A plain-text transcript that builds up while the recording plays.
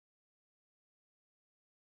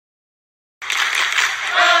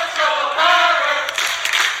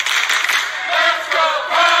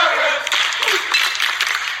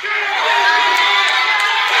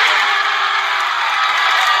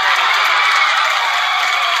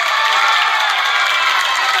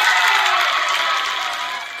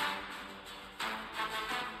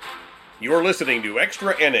You're listening to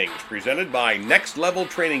Extra Innings, presented by Next Level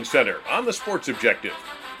Training Center on the Sports Objective.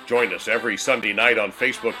 Join us every Sunday night on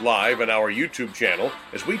Facebook Live and our YouTube channel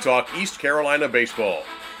as we talk East Carolina baseball.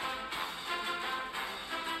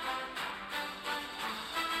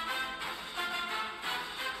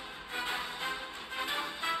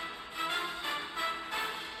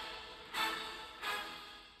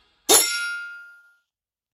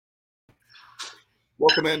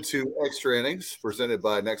 Welcome into Extra Innings, presented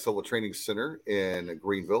by Next Level Training Center in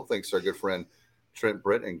Greenville. Thanks to our good friend Trent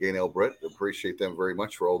Britt and Gaynell Britt. Appreciate them very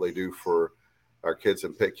much for all they do for our kids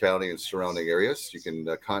in Pitt County and surrounding areas. You can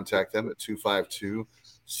contact them at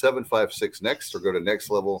 252-756-NEXT or go to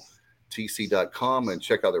nextleveltc.com and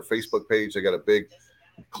check out their Facebook page. They got a big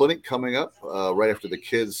clinic coming up right after the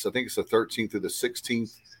kids. I think it's the 13th through the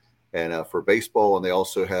 16th, and for baseball. And they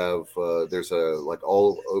also have there's a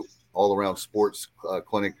all-around sports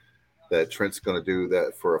clinic that Trent's going to do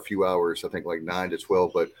that for a few hours, I think like 9 to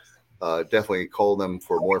 12, but definitely call them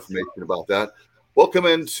for more information about that. Welcome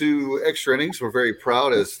into Extra Innings. We're very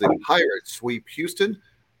proud as the Pirates sweep Houston,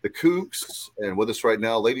 the Cougs, and with us right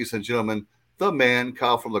now, ladies and gentlemen, the man,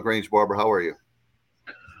 Kyle from LaGrange Barber. How are you?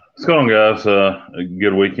 What's going on, guys? A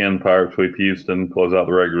good weekend. Pirates sweep Houston, close out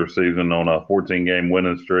the regular season on a 14-game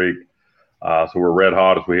winning streak. So we're red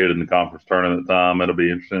hot as we head in the conference tournament time. It'll be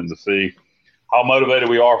interesting to see how motivated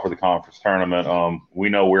we are for the conference tournament. We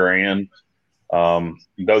know we're in. Though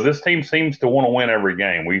this team seems to want to win every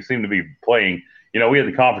game. We seem to be playing. We had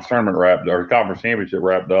the conference tournament conference championship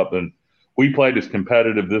wrapped up, and we played as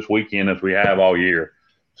competitive this weekend as we have all year.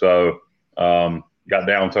 So got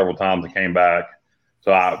down several times and came back.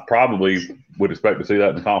 So I probably would expect to see that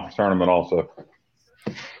in the conference tournament also.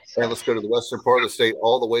 And let's go to the western part of the state,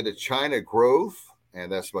 all the way to China Grove.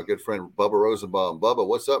 And that's my good friend, Bubba Rosenbaum. Bubba,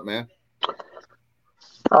 what's up, man?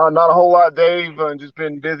 Not a whole lot, Dave. Just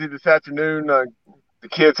been busy this afternoon. The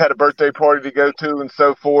kids had a birthday party to go to and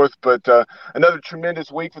so forth. But another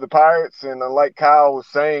tremendous week for the Pirates. And like Kyle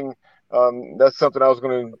was saying, that's something I was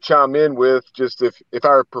going to chime in with. Just if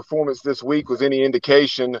our performance this week was any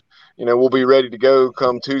indication, we'll be ready to go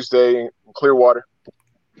come Tuesday in Clearwater.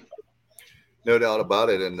 No doubt about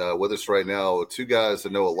it. And with us right now, two guys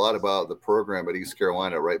that know a lot about the program at East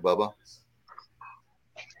Carolina, right, Bubba?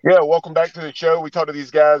 Yeah, welcome back to the show. We talked to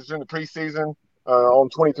these guys during the preseason on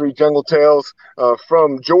 23 Jungle Tales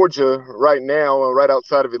from Georgia right now, right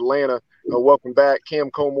outside of Atlanta. Welcome back,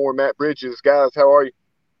 Cam Colmore, Matt Bridges. Guys, how are you?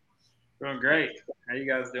 Doing great. How you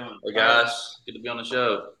guys doing? Hey, guys. Good to be on the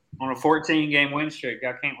show. On a 14-game win streak,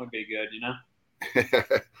 I can't be good,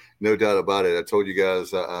 No doubt about it. I told you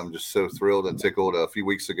guys I'm just so thrilled and tickled. A few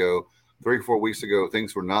weeks ago, 3 or 4 weeks ago,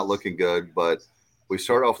 things were not looking good, but we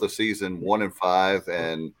started off the season 1-5,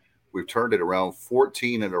 and we've turned it around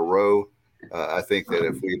 14 in a row. I think that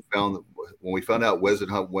if when we found out Wesley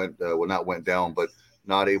Hunt went down, but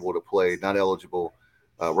not able to play, not eligible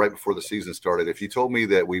right before the season started. If you told me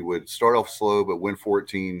that we would start off slow but win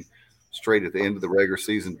 14 straight at the end of the regular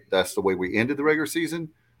season, that's the way we ended the regular season,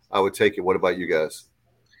 I would take it. What about you guys?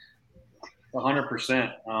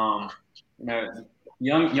 100%.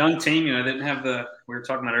 Young team. They didn't have we were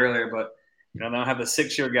talking about earlier, but they don't have the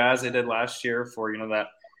 6-year guys they did last year for that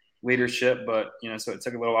leadership. But so it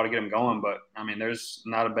took a little while to get them going. But I mean, there's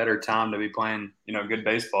not a better time to be playing good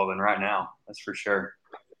baseball than right now. That's for sure.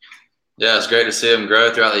 Yeah, it's great to see them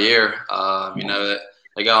grow throughout the year. That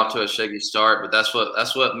they got off to a shaky start, but that's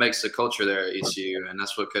what makes the culture there at ECU, and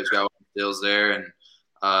that's what Coach Galvin feels there. And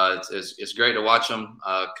it's great to watch them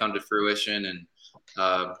come to fruition and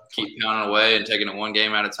keep pounding away and taking it one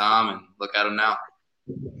game at a time, and look at them now.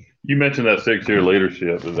 You mentioned that 6-year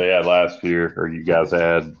leadership that they had last year, or you guys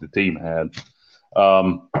had, the team had,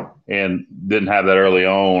 and didn't have that early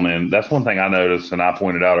on. And that's one thing I noticed, and I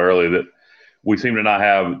pointed out earlier, that we seem to not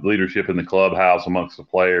have leadership in the clubhouse amongst the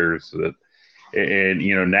players.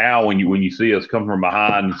 Now when you see us come from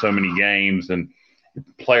behind in so many games and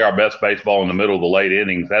play our best baseball in the middle of the late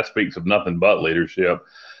innings, that speaks of nothing but leadership.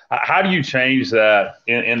 How do you change that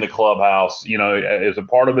in the clubhouse? Is a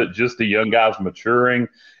part of it just the young guys maturing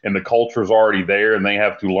and the culture's already there and they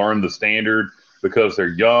have to learn the standard because they're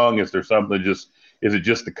young? Is there something is it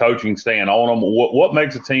just the coaching staying on them? What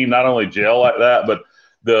makes a team not only gel like that, but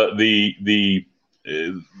the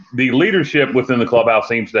leadership within the clubhouse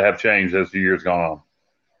seems to have changed as the years gone on?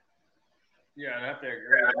 Yeah, I have to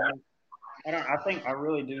agree. I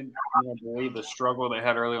really do believe the struggle they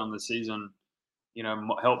had early on the season,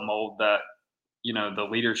 helped mold that, the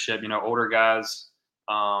leadership. Older guys,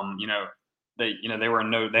 they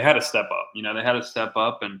had to step up. They had to step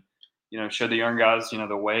up and show the young guys,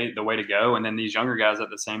 the way to go. And then these younger guys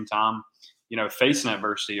at the same time, facing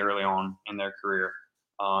adversity early on in their career.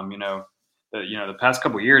 The past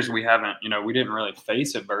couple of years we haven't, we didn't really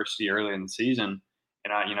face adversity early in the season,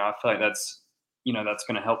 and I feel like that's going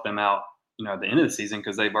to help them out, at the end of the season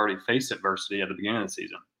because they've already faced adversity at the beginning of the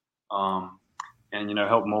season, and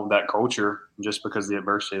help mold that culture just because of the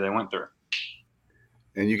adversity they went through.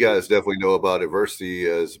 And you guys definitely know about adversity,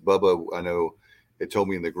 as Bubba, I know, it told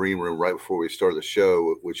me in the green room right before we started the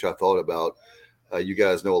show, which I thought about. You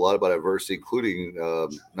guys know a lot about adversity, including,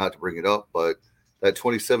 not to bring it up, but that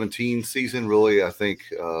 2017 season really, I think,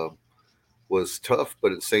 was tough.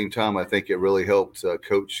 But at the same time, I think it really helped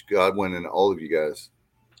Coach Godwin and all of you guys.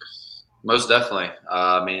 Most definitely.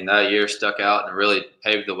 That year stuck out and really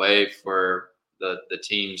paved the way for the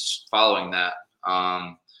teams following that.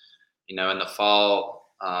 In the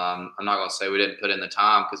fall, I'm not going to say we didn't put in the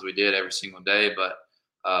time because we did every single day, but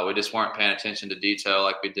we just weren't paying attention to detail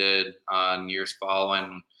like we did in years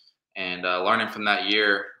following. And learning from that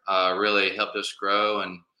year really helped us grow.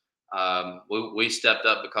 And we stepped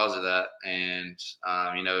up because of that. And,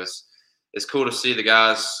 it's cool to see the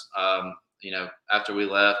guys, after we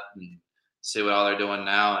left and see what all they're doing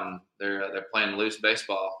now. And they're playing loose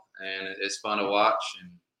baseball. And it's fun to watch.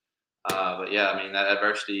 And but yeah, that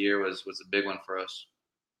adversity year was a big one for us.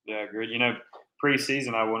 Yeah, agreed.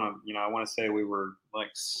 Preseason, I want to say we were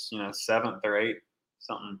like, 7th or 8th,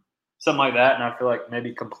 something like that. And I feel like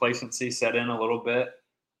maybe complacency set in a little bit.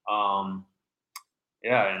 And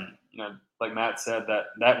like Matt said,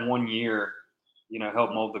 that 1 year,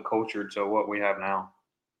 helped mold the culture to what we have now.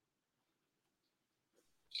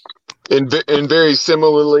 And very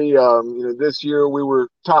similarly, this year we were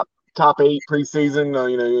top 8 preseason,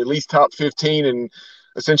 at least top 15 in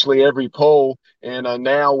essentially every poll. And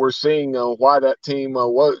now we're seeing why that team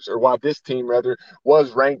why this team rather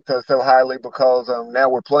was ranked so highly, because now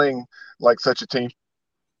we're playing like such a team.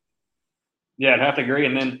 Yeah, I'd have to agree.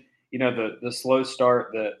 And then, the slow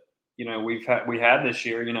start that, we had this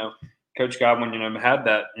year, Coach Godwin, had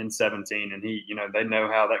that in 17, and he, they know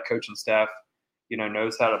how that coaching staff,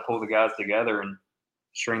 knows how to pull the guys together and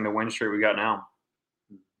string the win streak we got now.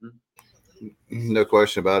 No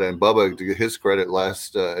question about it. And Bubba, to his credit,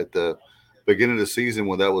 last at the beginning of the season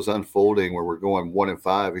when that was unfolding, where we're going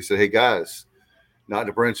 1-5, he said, "Hey guys, not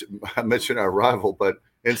to mention our rival, but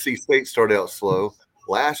NC State started out slow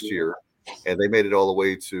last year, and they made it all the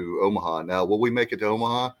way to Omaha. Now, will we make it to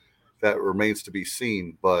Omaha? That remains to be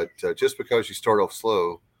seen. But just because you start off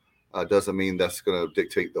slow doesn't mean that's going to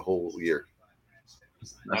dictate the whole year."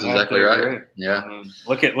 That's exactly right. Yeah.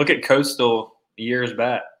 Look at Coastal years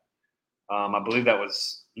back. I believe that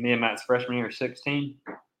was me and Matt's freshman year, 16.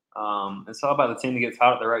 It's all about the team that gets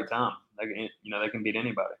hot at the right time. They can beat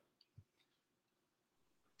anybody.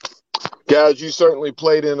 Guys, you certainly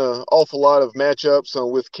played in an awful lot of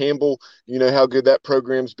matchups with Campbell. You know how good that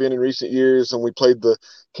program's been in recent years. And we played the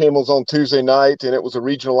Camels on Tuesday night, and it was a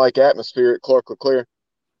regional-like atmosphere at Clark LeClaire.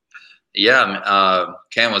 Yeah,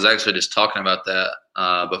 Cam was actually just talking about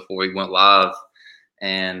that before we went live.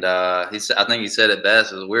 And I think he said it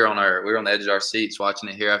best. We were on the edge of our seats watching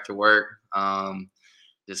it here after work. That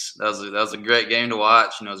was a great game to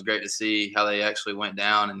watch. It was great to see how they actually went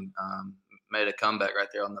down and made a comeback right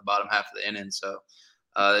there on the bottom half of the inning. So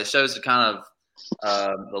it shows the kind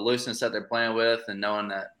of the looseness that they're playing with, and knowing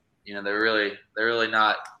that they're really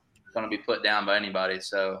not going to be put down by anybody.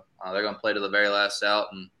 So they're going to play to the very last out,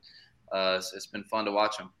 and it's been fun to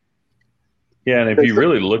watch them. Yeah, and if you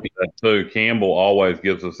really look at that too, Campbell always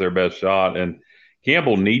gives us their best shot, and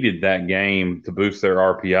Campbell needed that game to boost their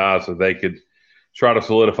RPI so they could try to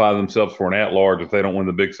solidify themselves for an at-large if they don't win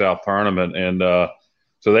the Big South tournament. And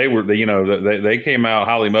so they came out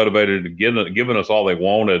highly motivated, giving us all they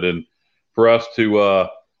wanted, and for us to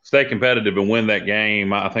stay competitive and win that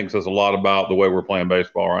game, I think says a lot about the way we're playing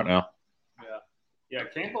baseball right now. Yeah,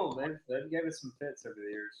 Campbell, they've gave us some fits over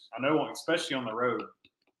the years. I know, especially on the road,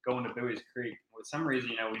 going to Bowie's Creek. For some reason,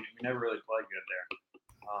 we never really played good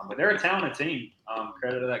there. But they're a talented team.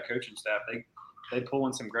 Credit to that coaching staff. They pull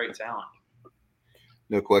in some great talent.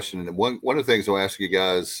 No question. And one of the things I'll ask you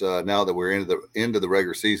guys now that we're into the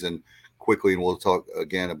regular season quickly, and we'll talk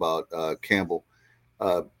again about Campbell.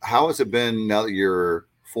 How has it been now that you're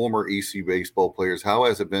former EC baseball players? How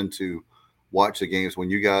has it been to watch the games when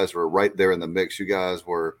you guys were right there in the mix? You guys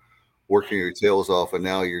were working your tails off, and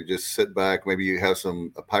now you're just sit back. Maybe you have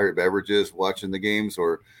some pirate beverages watching the games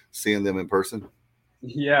or seeing them in person.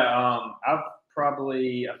 Yeah, I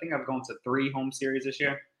think I've gone to 3 home series this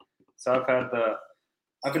year. So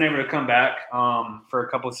I've been able to come back for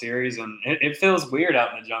a couple of series, and it feels weird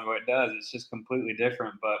out in the jungle. It does. It's just completely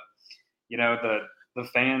different. But the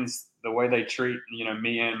fans, the way they treat,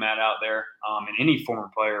 me and Matt out there, and any former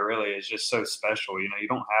player really is just so special. You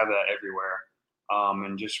don't have that everywhere.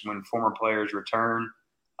 And just when former players return,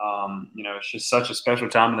 it's just such a special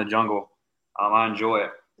time in the jungle. I enjoy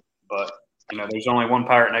it. But, there's only one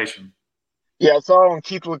Pirate Nation. Yeah, I saw on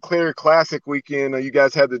Keith LeClaire Classic weekend, you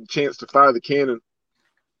guys had the chance to fire the cannon.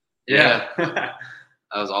 Yeah. That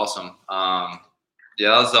was awesome. That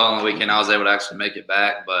was the only weekend I was able to actually make it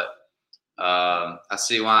back, but I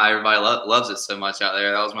see why everybody loves it so much out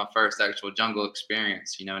there. That was my first actual jungle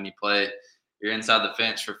experience. When you're inside the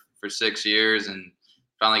fence for 6 years and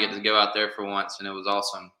finally get to go out there for once, and it was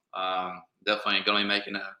awesome. Definitely going to be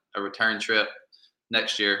making a return trip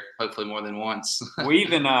next year, hopefully more than once. we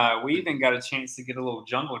even got a chance to get a little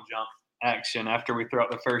jungle jump action after we threw out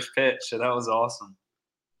the first pitch, so that was awesome.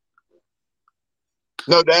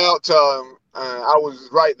 No doubt. I was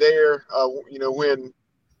right there, when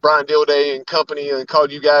Brian Dilday and company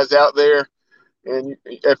called you guys out there. And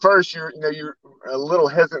at first, you're a little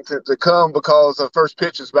hesitant to come because the first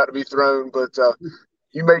pitch is about to be thrown. But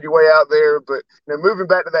you made your way out there. But moving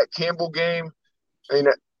back to that Campbell game,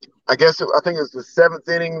 I think it was the 7th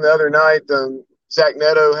inning the other night. Zach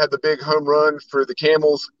Neto had the big home run for the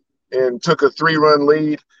Camels and took a 3-run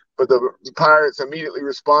lead. But the Pirates immediately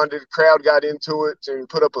responded. Crowd got into it and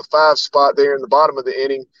put up a 5 spot there in the bottom of the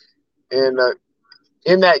inning. And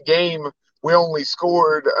in that game, we only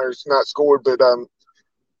scored, or not scored, but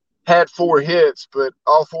had 4 hits. But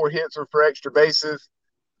all 4 hits were for extra bases.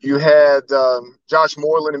 You had Josh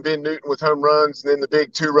Moreland and Ben Newton with home runs, and then the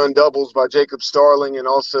big 2-run doubles by Jacob Starling and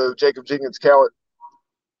also Jacob Jenkins-Cowart.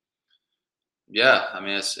 Yeah, I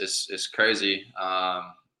mean it's crazy.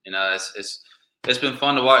 It's been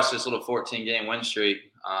fun to watch this little 14-game win streak.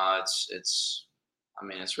 It's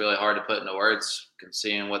really hard to put into words,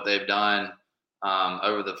 seeing what they've done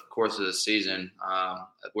over the course of the season.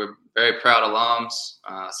 We're very proud alums.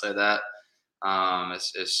 I say that.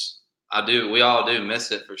 We all do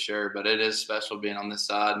miss it for sure, but it is special being on this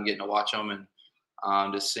side and getting to watch them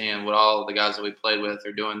and just seeing what all the guys that we played with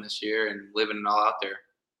are doing this year and living it all out there.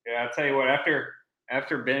 Yeah, I'll tell you what,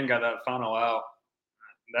 after Ben got that final out,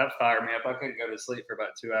 that fired me up. I couldn't go to sleep for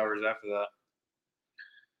about 2 hours after that.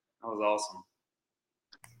 That was awesome.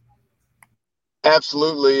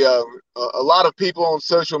 Absolutely. A lot of people on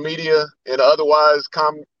social media and otherwise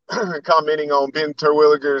commenting on Ben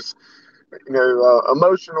Terwilliger's,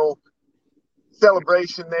 emotional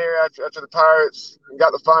celebration there after the Pirates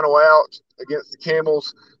got the final out against the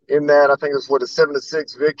Camels in that, I think it was a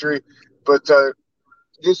 7-6 victory. But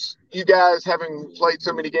just you guys having played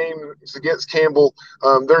so many games against Campbell,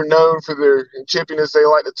 they're known for their chippiness. They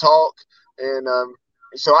like to talk. And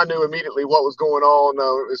so I knew immediately what was going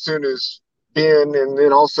on as soon as Ben and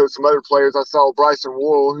then also some other players. I saw Bryson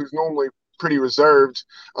Worrell, who's normally pretty reserved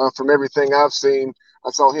from everything I've seen.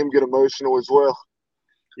 I saw him get emotional as well.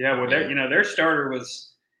 Yeah, well, their starter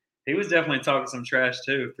was definitely talking some trash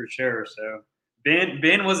too, for sure. So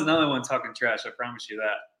Ben was another one talking trash. I promise you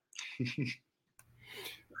that.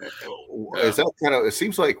 Is that it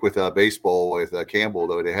seems like with baseball with Campbell,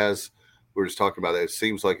 though, we were just talking about it. It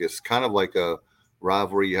seems like it's kind of like a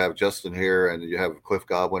rivalry. You have Justin Hare and you have Cliff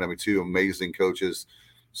Godwin. I mean, 2 amazing coaches,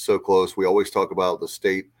 so close. We always talk about the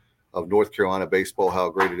state of North Carolina baseball, how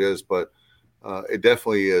great it is, but it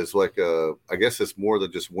definitely is like I guess it's more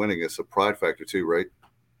than just winning. It's a pride factor too, right?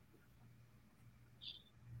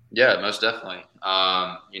 Yeah, most definitely.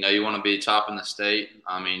 You want to be top in the state.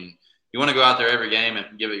 I mean, you want to go out there every game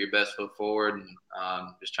and give it your best foot forward and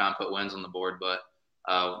just try and put wins on the board. But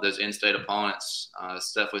those in-state opponents,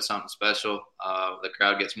 it's definitely something special. The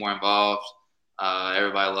crowd gets more involved.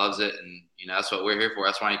 Everybody loves it, and that's what we're here for.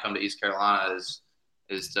 That's why you come to East Carolina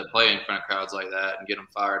is to play in front of crowds like that and get them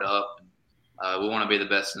fired up. And we want to be the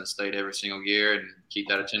best in the state every single year and keep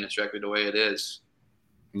that attendance record the way it is.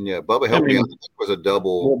 Yeah, Bubba helped me out. It was a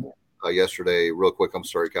double yesterday. Real quick, I'm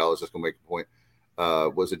sorry, Kyle. I was just going to make a point.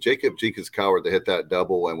 Was it Jacob Jenkins-Cowart that hit that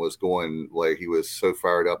double and was going like he was so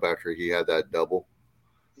fired up after he had that double?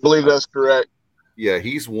 I believe that's correct. Yeah,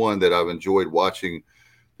 he's one that I've enjoyed watching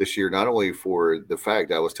this year, not only for the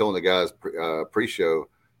fact I was telling the guys pre-show,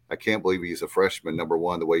 I can't believe he's a freshman, number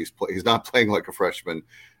one, the way he's not playing like a freshman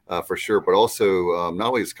for sure, but also not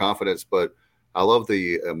only his confidence, but I love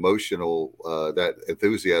the emotional, that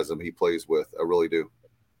enthusiasm he plays with. I really do.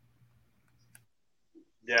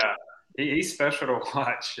 Yeah, he's special to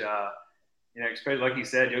watch. Especially like you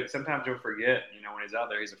said, sometimes you'll forget, when he's out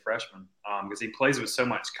there, he's a freshman because he plays with so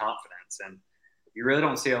much confidence. And you really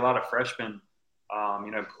don't see a lot of freshmen,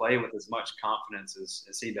 play with as much confidence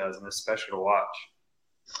as he does, and it's special to watch.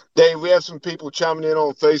 Dave, we have some people chiming in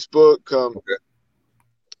on Facebook. Okay.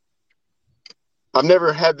 I've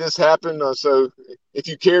never had this happen, so if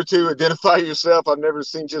you care to identify yourself, I've never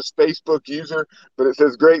seen just Facebook user, but it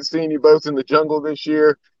says, great seeing you both in the jungle this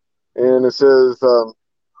year. And it says,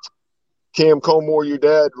 Cam Colmore, your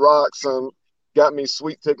dad rocks. Got me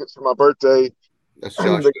sweet tickets for my birthday. That's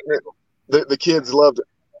Josh. The kids loved it.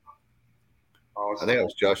 Awesome. I think it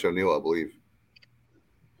was Josh O'Neill, I believe.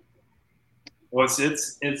 Well,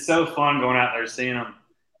 it's so fun going out there seeing them.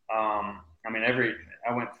 I mean,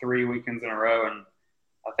 I went 3 weekends in a row, and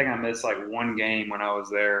I think I missed like one game when I was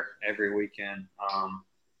there every weekend.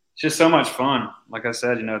 It's just so much fun. Like I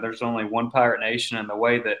said, there's only one Pirate Nation, and the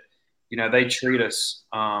way that, they treat us,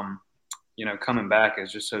 coming back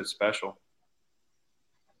is just so special.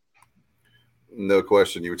 No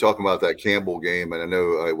question. You were talking about that Campbell game, and I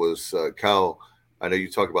know it was Kyle. I know you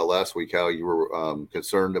talked about last week how you were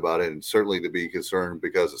concerned about it, and certainly to be concerned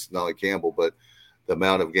because it's not like Campbell, but the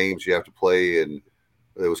amount of games you have to play, and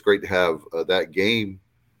it was great to have that game.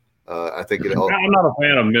 I think I'm not a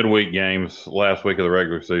fan of midweek games last week of the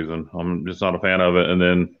regular season. I'm just not a fan of it. And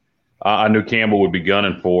then I knew Campbell would be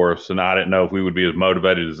gunning for us, and I didn't know if we would be as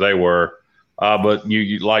motivated as they were. But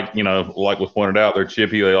you like was pointed out, they're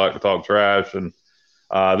chippy. They like to talk trash, and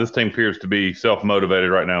this team appears to be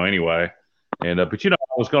self-motivated right now anyway. And but I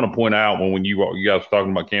was going to point out when you guys were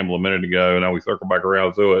talking about Campbell a minute ago, and now we circle back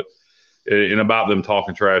around to it, and about them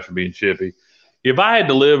talking trash and being chippy. If I had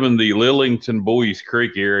to live in the Lillington Boys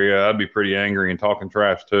Creek area, I'd be pretty angry and talking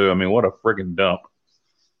trash too. I mean, what a freaking dump!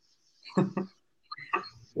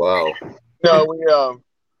 Wow. No,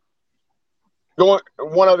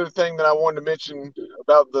 one other thing that I wanted to mention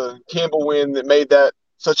about the Campbell win that made that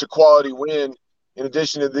such a quality win, in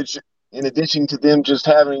addition to them just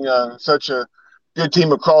having such a good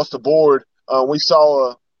team across the board, we saw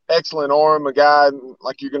an excellent arm, a guy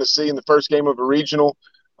like you're going to see in the first game of a regional.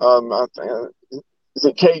 Is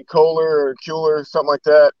it Cade Kohler or Kuehler, something like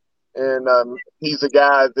that? And he's a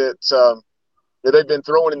guy that they've been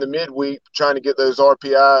throwing in the midweek, trying to get those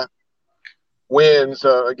RPI wins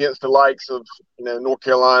against the likes of North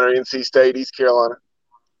Carolina, NC State, East Carolina.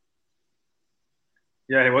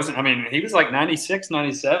 Yeah, he was like 96,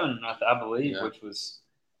 97, I believe, yeah. Which was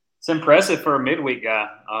 – it's impressive for a midweek guy.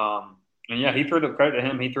 And, yeah, he threw the credit to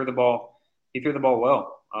him. He threw the ball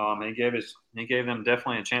well. He gave them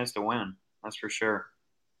definitely a chance to win. That's for sure.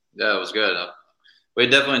 Yeah, it was good. We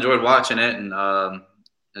definitely enjoyed watching it, and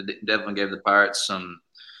it definitely gave the Pirates some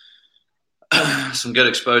good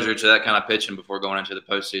exposure to that kind of pitching before going into the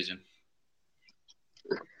postseason.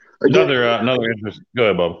 Another interest. Go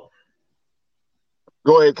ahead, Bob.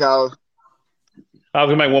 Go ahead, Kyle. I was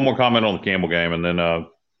going to make one more comment on the Campbell game, and then I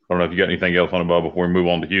don't know if you got anything else on it, Bob, before we move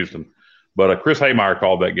on to Houston. But Chris Haymeyer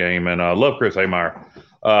called that game, and I love Chris Haymeyer.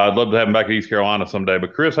 I'd love to have him back at East Carolina someday.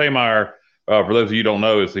 But Chris Haymeyer, for those of you who don't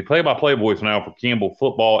know, is the play-by-play voice now for Campbell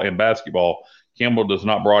football and basketball. Campbell does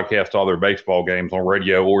not broadcast all their baseball games on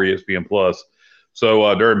radio or ESPN+.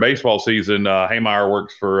 So during baseball season, Haymeyer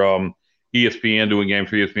works for ESPN, doing games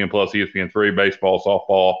for ESPN+, ESPN3, baseball,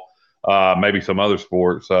 softball, maybe some other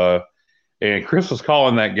sports. And Chris was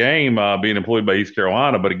calling that game, being employed by East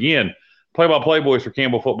Carolina. But again, play-by-play voice for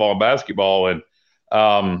Campbell football and basketball. And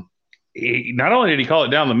not only did he call it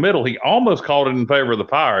down the middle, he almost called it in favor of the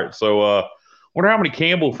Pirates. So wonder how many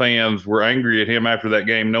Campbell fans were angry at him after that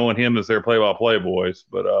game, knowing him as their play-by-play voice.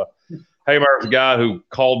 But Haymeyer's a guy who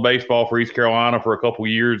called baseball for East Carolina for a couple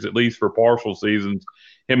years, at least for partial seasons.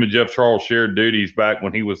 Him and Jeff Charles shared duties back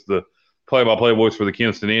when he was the play-by-play voice for the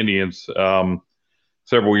Kinston Indians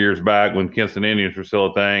several years back when Kinston Indians were still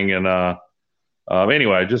a thing. And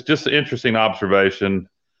anyway, just an interesting observation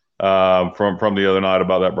from the other night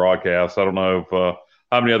about that broadcast. I don't know if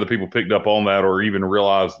how many other people picked up on that or even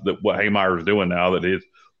realized that what Haymeyer is doing now, that his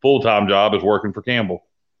full-time job is working for Campbell.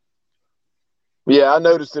 Yeah, I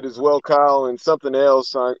noticed it as well, Kyle, and something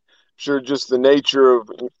else. I'm sure just the nature of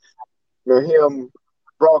him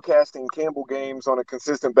broadcasting Campbell games on a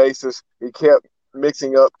consistent basis. He kept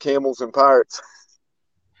mixing up Camels and Pirates.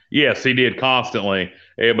 Yes, he did constantly,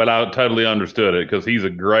 but I totally understood it because he's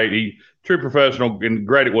true professional and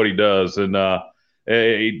great at what he does. And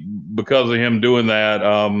because of him doing that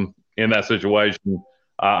in that situation,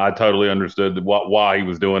 I totally understood why he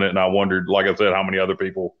was doing it. And I wondered, like I said, how many other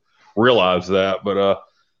people realized that. But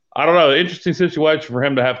I don't know. Interesting situation for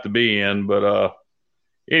him to have to be in. But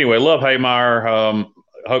anyway, love Haymeyer.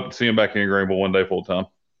 Hope to see him back in Greenville one day full time.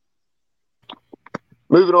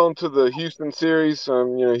 Moving on to the Houston series,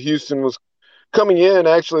 Houston was coming in.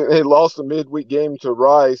 Actually, they lost a midweek game to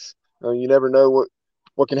Rice. You never know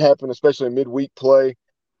what can happen, especially in midweek play.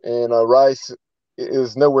 And Rice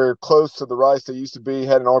is nowhere close to the Rice they used to be.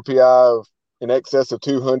 Had an RPI of in excess of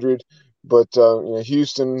 200. But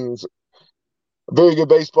Houston's a very good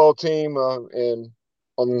baseball team, and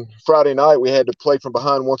on Friday night we had to play from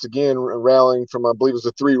behind once again, rallying from, I believe it was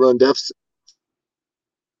a 3-run deficit.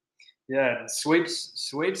 Yeah,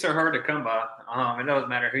 sweeps are hard to come by. It doesn't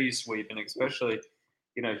matter who you sweep, and especially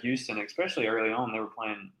Houston, especially early on, they were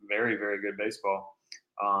playing very, very good baseball.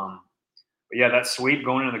 But yeah, that sweep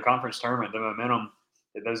going into the conference tournament, the momentum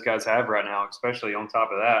that those guys have right now, especially on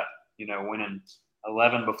top of that, winning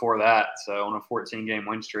 11 before that, so on a 14-game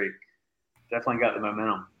win streak, definitely got the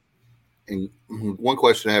momentum. And one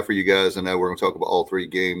question I have for you guys, I know we're going to talk about all three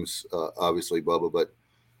games, obviously, Bubba, but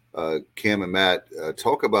Cam and Matt,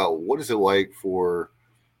 talk about what is it like for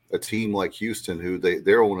a team like Houston, who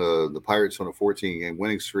they're on the Pirates on a 14-game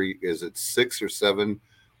winning streak. Is it 6 or 7?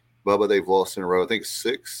 Bubba, they've lost in a row. I think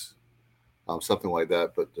 6, something like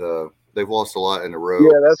that. But they've lost a lot in a row.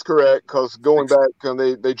 Yeah, that's correct. Because going back,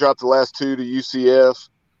 they dropped the last 2 to UCF,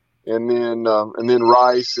 and then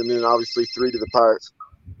Rice, and then obviously 3 to the Pirates.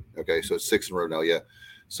 Okay, so it's 6 in a row now. Yeah.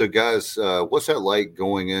 So guys, what's that like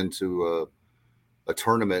going into a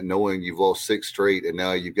tournament knowing you've lost 6 straight, and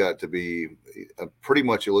now you've got to be pretty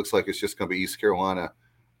much, it looks like it's just going to be East Carolina,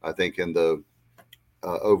 I think, in the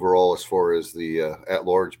overall as far as the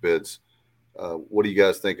at-large bids. What do you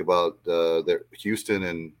guys think about Houston,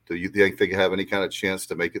 and do you think they have any kind of chance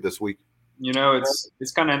to make it this week?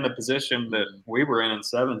 It's kind of in the position that we were in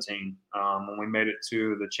 17 when we made it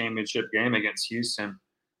to the championship game against Houston.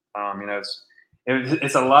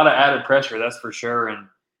 It's a lot of added pressure, that's for sure, and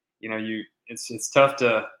it's tough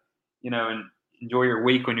to enjoy your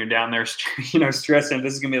week when you're down there stressing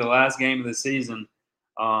this is gonna be the last game of the season.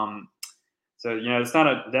 So it's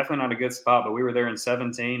definitely not a good spot, but we were there in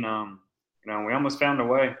 17. We almost found a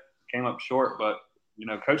way, came up short, but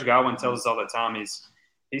Coach Godwin tells us all the time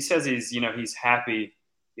he says he's happy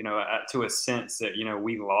to a sense that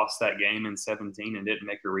we lost that game in 17 and didn't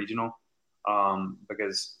make a regional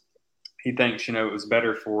because he thinks it was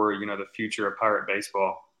better for the future of Pirate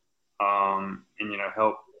baseball. And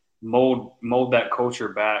help mold that culture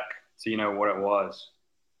back to what it was.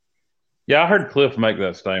 Yeah, I heard Cliff make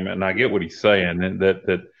that statement, and I get what he's saying. And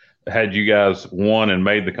that had you guys won and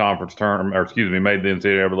made the conference tournament, or made the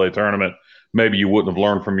NCAA tournament, maybe you wouldn't have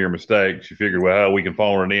learned from your mistakes. You figured, well, we can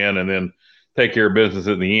phone it in and then take care of business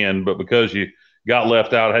at the end. But because you got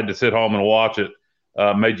left out, had to sit home and watch it,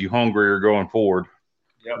 made you hungrier going forward.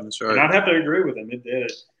 Yep, that's right. And I'd have to agree with him. It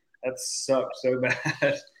did. That sucked so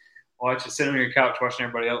bad. Watch you sitting on your couch watching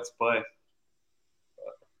everybody else play.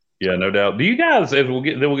 Yeah, no doubt. Do you guys, we'll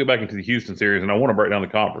get back into the Houston series, and I want to break down the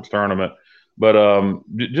conference tournament, but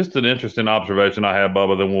just an interesting observation I have,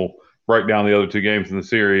 Bubba, then we'll break down the other 2 games in the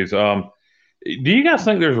series. Do you guys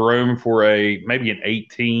think there's room for maybe an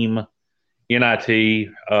 8-team NIT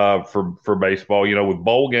for baseball? With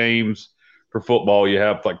bowl games for football, you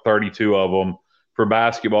have like 32 of them. For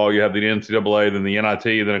basketball, you have the NCAA, then the NIT,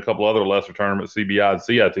 and then a couple other lesser tournaments, CBI and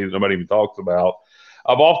CIT, that nobody even talks about.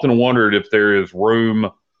 I've often wondered if there is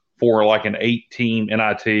room for like an 8-team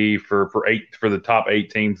NIT for the top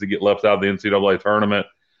 8 teams that get left out of the NCAA tournament.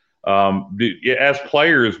 As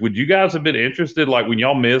players, would you guys have been interested, like when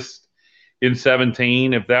y'all missed in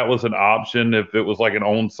 17, if that was an option, if it was like an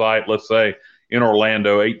on-site, let's say in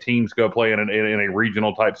Orlando, 8 teams go play in a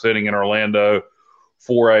regional type setting in Orlando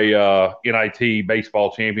for a NIT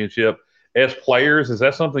baseball championship? As players, is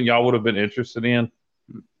that something y'all would have been interested in?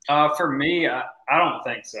 For me, I don't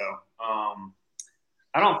think so.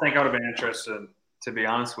 I don't think I would have been interested, to be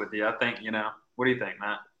honest with you. I think, what do you think,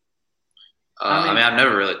 Matt? I've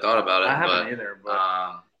never really thought about it. I haven't either.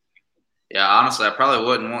 But yeah, honestly, I probably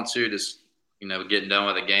wouldn't want to just, getting done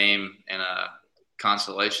with a game in a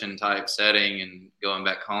constellation type setting and going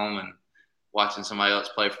back home and watching somebody else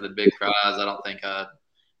play for the big prize. I don't think I'd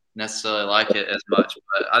necessarily like it as much,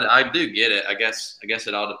 but I do get it. I guess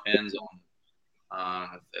it all depends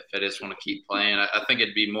on if I just want to keep playing. I think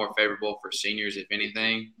it'd be more favorable for seniors, if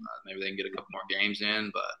anything. Maybe they can get a couple more games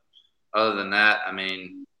in, but other than that,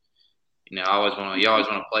 you always want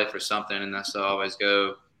to play for something, and that's to always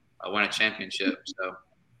go win a championship. So,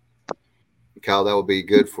 Kyle, that would be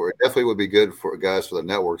good definitely would be good for guys for the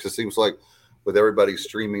networks. It seems like with everybody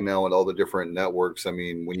streaming now and all the different networks, when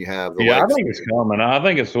you have I think it's coming. I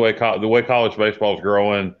think it's the way college baseball is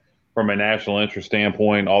growing from a national interest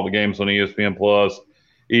standpoint. All the games on ESPN Plus,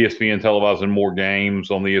 ESPN televising more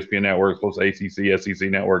games on the ESPN networks, plus ACC,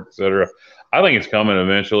 SEC network, etc. I think it's coming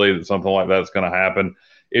eventually that something like that's going to happen.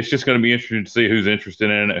 It's just going to be interesting to see who's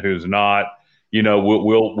interested in it, who's not.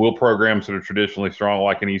 We'll programs that are traditionally strong,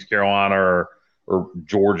 like in East Carolina or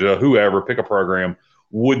Georgia, whoever, pick a program.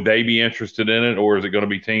 Would they be interested in it, or is it going to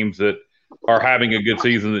be teams that are having a good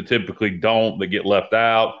season that typically don't, that get left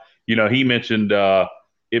out. He mentioned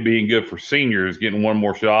it being good for seniors, getting one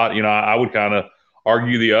more shot. I would kind of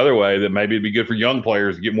argue the other way, that maybe it'd be good for young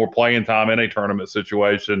players to get more playing time in a tournament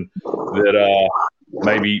situation, that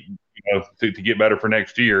maybe to get better for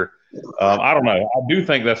next year. I don't know. I do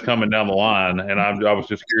think that's coming down the line, and I was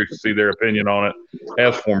just curious to see their opinion on it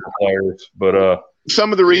as former players. But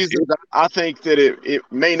some of the reasons I think that it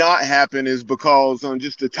may not happen is because on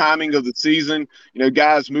just the timing of the season,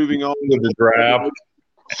 guys moving on to the draft,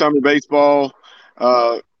 summer baseball.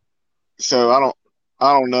 So I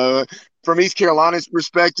don't know. From East Carolina's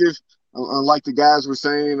perspective, like the guys were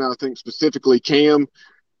saying, I think specifically Cam,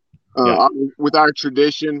 with our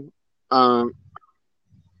tradition,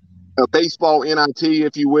 a baseball NIT,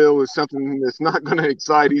 if you will, is something that's not going to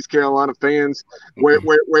excite East Carolina fans.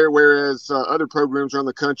 Whereas other programs around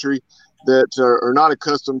the country that are not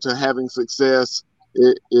accustomed to having success,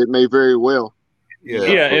 it may very well.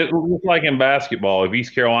 Yeah, it looks like in basketball. If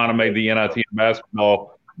East Carolina made the NIT in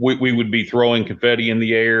basketball, we would be throwing confetti in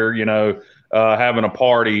the air, having a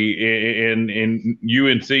party. And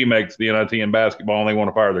UNC makes the NIT in basketball, and they want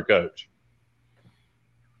to fire their coach.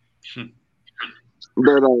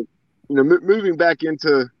 But moving back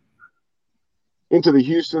into the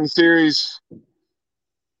Houston series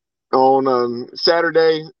on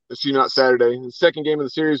Saturday. Not Saturday. The second game of the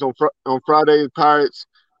series on Friday, the Pirates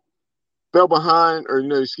fell behind,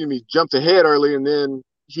 jumped ahead early, and then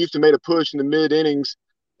Houston made a push in the mid innings.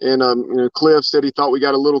 And Cliff said he thought we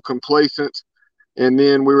got a little complacent, and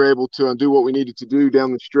then we were able to do what we needed to do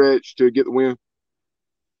down the stretch to get the win.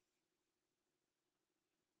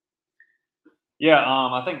 Yeah,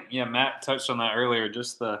 I think Matt touched on that earlier.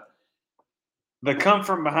 Just the come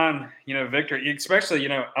from behind, victory. Especially,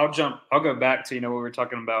 I'll go back to what we were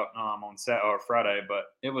talking about on Saturday or Friday, but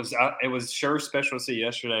it was sure special to see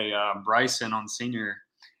yesterday. Bryson on senior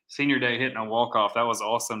day hitting a walk off. That was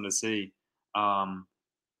awesome to see.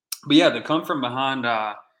 But yeah, the come from behind,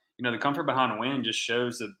 the come from behind win just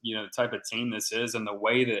shows that the type of team this is and the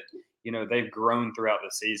way that they've grown throughout the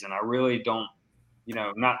season. I really don't,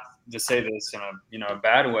 not to say this in a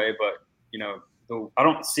bad way, but I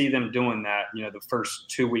don't see them doing that, the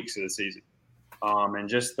first 2 weeks of the season, and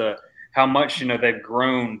just how much they've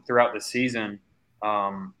grown throughout the season.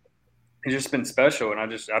 It's just been special, and I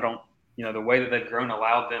don't. The way that they've grown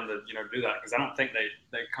allowed them to, do that, because I don't think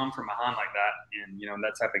they come from behind like that in,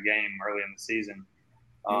 that type of game early in the season.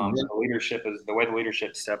 The way the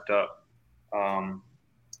leadership stepped up,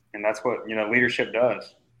 and that's what leadership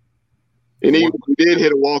does. And even if we did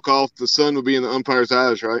hit a walk off, the sun would be in the umpire's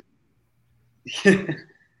eyes, right?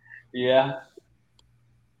 Yeah.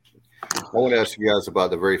 I want to ask you guys about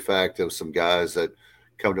the very fact of some guys that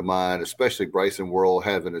come to mind, especially Bryson Worrell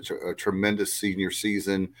having a tremendous senior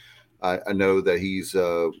season. I know that he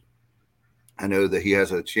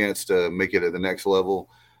has a chance to make it at the next level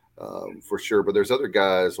for sure. But there's other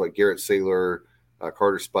guys like Garrett Saylor,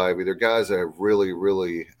 Carter Spivey. They're guys that have really,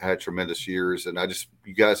 really had tremendous years. And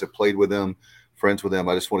you guys have played with them, friends with them.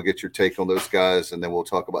 I just want to get your take on those guys, and then we'll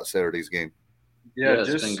talk about Saturday's game. Yeah,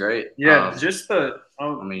 it's been great. Yeah,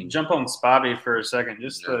 jump on Spivey for a second.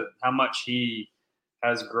 How much he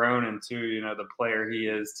has grown into, the player he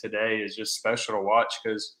is today is just special to watch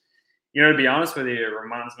because, to be honest with you, it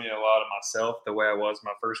reminds me a lot of myself, the way I was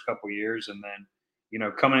my first couple of years, and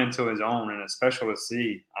then, coming into his own, and it's special to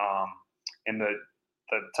see. And the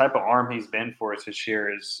type of arm he's been for us this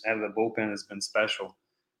year is out of the bullpen has been special.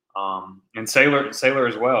 And Saylor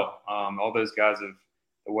as well. All those guys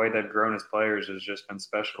the way they've grown as players has just been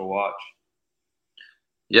special to watch.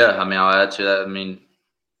 Yeah, I'll add to that.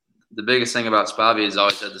 The biggest thing about Spivey is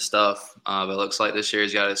always had the stuff, but it looks like this year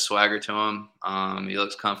he's got his swagger to him. He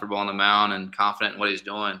looks comfortable on the mound and confident in what he's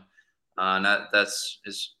doing. And that's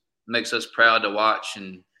makes us proud to watch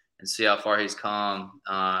and see how far he's come.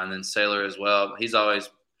 And then Saylor as well. He's always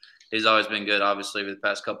been good, obviously, for the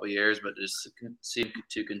past couple of years, but just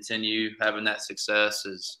to continue having that success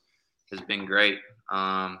has been great.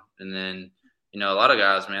 And then, a lot of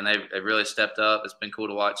guys, man, they've really stepped up. It's been cool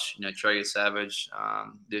to watch, Trey Savage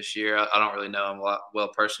this year. I don't really know him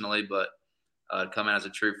well personally, but come in as a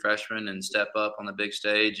true freshman and step up on the big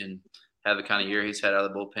stage and have the kind of year he's had out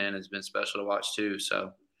of the bullpen has been special to watch too.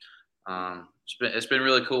 So it's been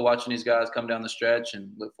really cool watching these guys come down the stretch, and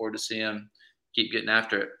look forward to seeing them keep getting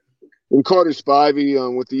after it. And Carter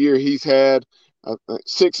Spivey, with the year he's had,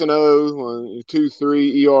 6-0,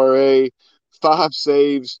 2.3 ERA, 5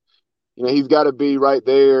 saves. He's got to be right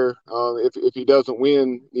there if he doesn't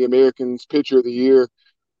win the Americans Pitcher of the Year.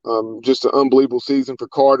 Just an unbelievable season for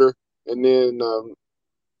Carter. And then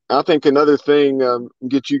I think another thing,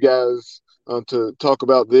 get you guys to talk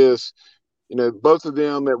about this. Both of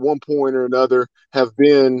them at one point or another have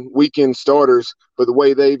been weekend starters, but the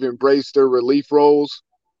way they've embraced their relief roles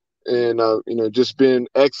and, just been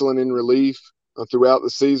excellent in relief throughout the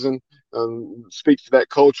season speaks to that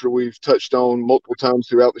culture we've touched on multiple times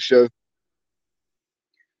throughout the show.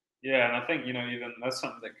 Yeah, and I think even that's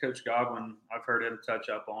something that Coach Godwin, I've heard him touch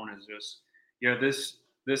up on, is just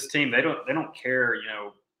this team, they don't care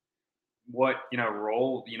what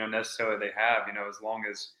role necessarily they have, as long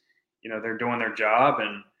as they're doing their job,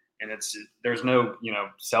 and there's no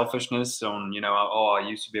selfishness on oh, I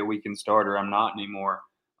used to be a weekend starter, I'm not anymore.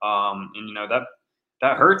 And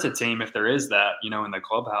that hurts a team if there is that in the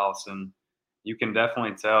clubhouse, and you can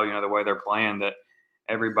definitely tell the way they're playing that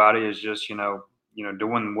everybody is just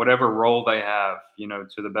doing whatever role they have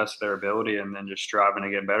to the best of their ability, and then just striving to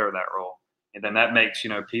get better at that role. And then that makes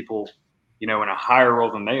people in a higher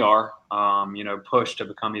role than they are push to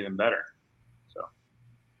become even better. So,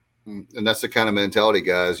 and that's the kind of mentality,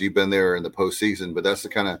 guys. You've been there in the postseason, but that's the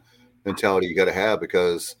kind of mentality you got to have,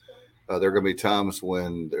 because there are going to be times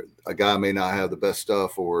when a guy may not have the best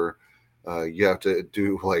stuff, or you have to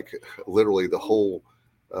do like literally the whole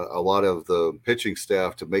a lot of the pitching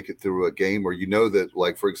staff to make it through a game, or that,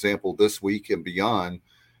 like, for example, this week and beyond,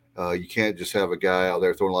 you can't just have a guy out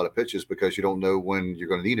there throwing a lot of pitches because you don't know when you're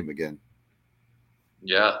going to need him again.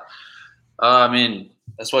 Yeah. I mean,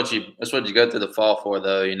 that's what you go through the fall for,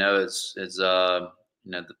 though. It's the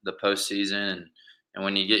postseason, and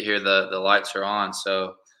when you get here, the lights are on.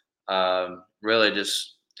 So really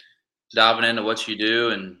just diving into what you do,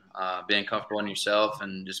 and being comfortable in yourself,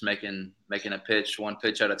 and just making a pitch, one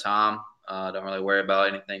pitch at a time. Don't really worry about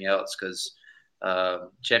anything else, because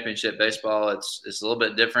championship baseball, it's a little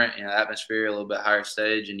bit different, atmosphere, a little bit higher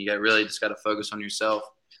stage, and you really just got to focus on yourself.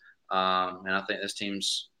 And I think this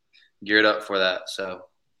team's geared up for that, so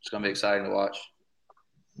it's going to be exciting to watch.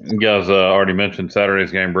 You guys already mentioned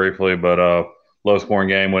Saturday's game briefly, but low-scoring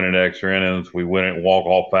game, winning extra innings. We win it in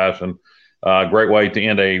walk-off fashion. Great way to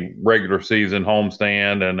end a regular season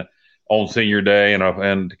homestand and on senior day,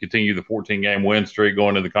 and to continue the 14-game win streak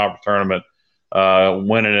going into the conference tournament.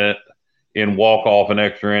 Winning it in walk-off and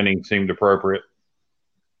extra innings seemed appropriate.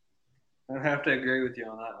 I have to agree with you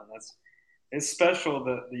on that one. It's special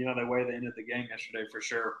that the way they ended the game yesterday, for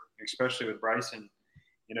sure, especially with Bryson,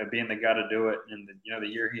 being the guy to do it, and the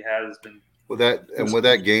year he had has been with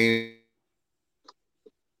that game.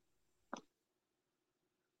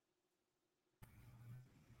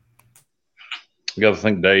 You guys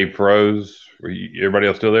think Dave froze? Everybody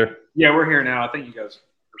else still there? Yeah, we're here now. I think you guys,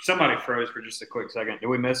 somebody froze for just a quick second. Did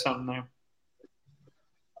we miss something there?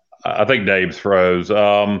 I think Dave's froze.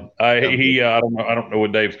 I don't know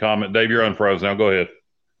what Dave's comment. Dave, you're unfroze now. Go ahead.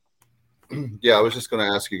 Yeah, I was just going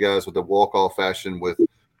to ask you guys, with the walk-off fashion with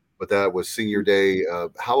senior day,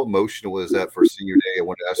 how emotional is that for senior day? I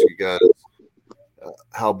wanted to ask you guys,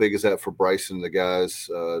 how big is that for Bryson and the guys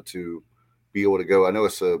to be able to go? I know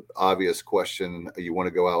it's an obvious question. You want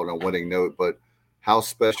to go out on a winning note, but how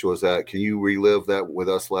special is that? Can you relive that with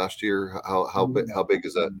us last year? How big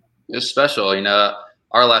is that? It's special.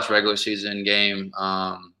 Our last regular season game,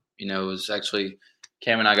 was actually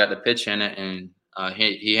Cam and I got to pitch in it, and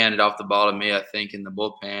he handed off the ball to me, I think, in the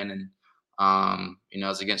bullpen, and it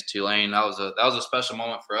was against Tulane. That was a special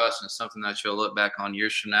moment for us, and it's something that you'll look back on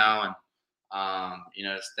years from now, and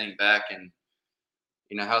just think back and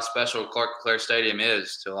how special Clark Clare Stadium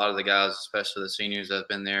is to a lot of the guys, especially the seniors that have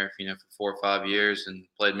been there, for 4 or 5 years and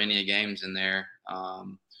played many games in there.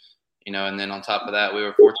 And then on top of that, we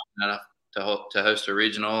were fortunate enough to host a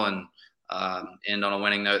regional and end on a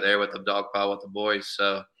winning note there with the dog pile with the boys.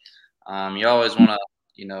 So you always want to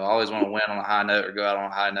win on a high note or go out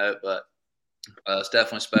on a high note, but it's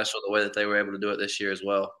definitely special the way that they were able to do it this year as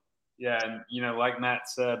well. Yeah, and like Matt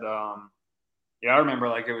said, I remember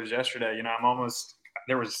like it was yesterday.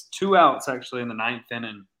 There was 2 outs actually in the 9th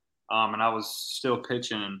inning, and I was still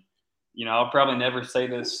pitching. And I'll probably never say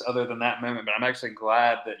this other than that moment, but I'm actually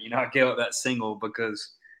glad that I gave up that single,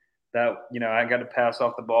 because that I got to pass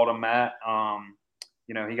off the ball to Matt.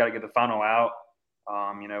 He got to get the final out.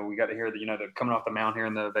 We got to hear the coming off the mound here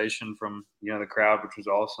in the ovation from the crowd, which was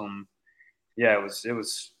awesome. Yeah, it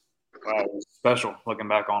was special looking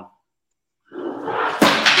back on.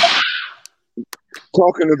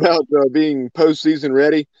 Talking about being postseason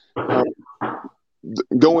ready,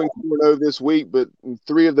 going 4-0 this week, but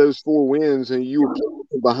 3 of those 4 wins, and you were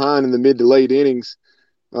behind in the mid to late innings.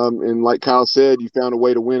 And like Kyle said, you found a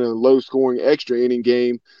way to win a low-scoring extra inning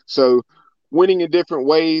game. So winning in different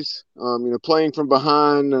ways, playing from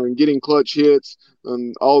behind and getting clutch hits,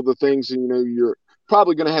 and all the things you're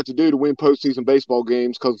probably going to have to do to win postseason baseball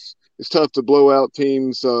games, because it's tough to blow out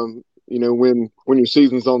teams, when your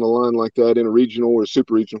season's on the line like that in a regional or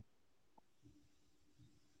super regional.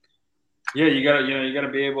 Yeah, you gotta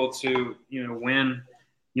be able to, win,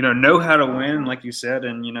 know how to win, like you said,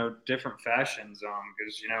 in, different fashions.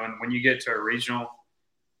 Because, and when you get to a regional,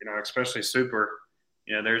 especially super,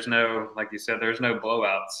 there's no, like you said, there's no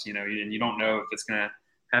blowouts, and you don't know if it's going to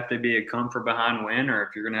have to be a come from behind win, or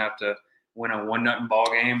if you're going to have to win a 1-0 ball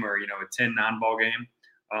game, or, a 10-9 ball game.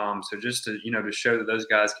 So just to, to show that those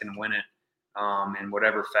guys can win it in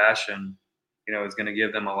whatever fashion, is going to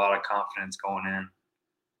give them a lot of confidence going in.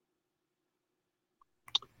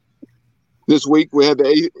 This week we have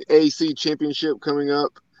the AAC championship coming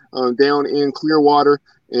up down in Clearwater,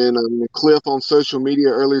 and Cliff on social media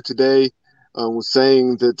earlier today was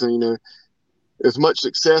saying that as much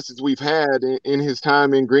success as we've had in his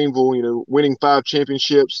time in Greenville, winning 5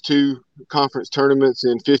 championships, 2 conference tournaments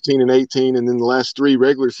in 15 and 18, and then the last 3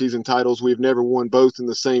 regular season titles, we've never won both in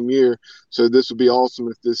the same year. So this would be awesome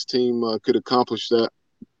if this team could accomplish that.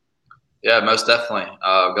 Yeah, most definitely.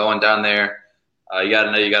 Going down there, you got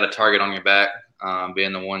to know you got a target on your back,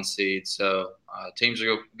 being the 1 seed. So teams are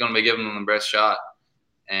going to be giving them the best shot,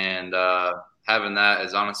 and having that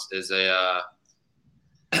is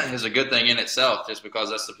a good thing in itself, just because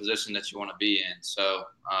that's the position that you want to be in. So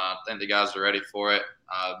I think the guys are ready for it.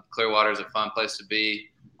 Clearwater is a fun place to be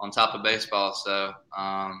on top of baseball. So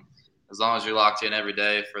as long as you're locked in every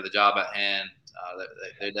day for the job at hand,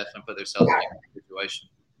 they definitely put themselves in a good situation.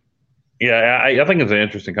 Yeah, I think it's an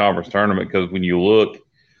interesting conference tournament, because when you look,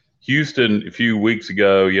 Houston a few weeks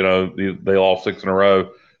ago, they lost 6 in a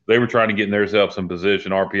row. They were trying to get themselves in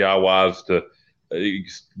position RPI-wise to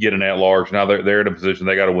get an at-large. Now they're in a position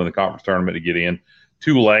they got to win the conference tournament to get in.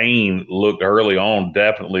 Tulane looked early on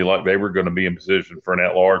definitely like they were going to be in position for an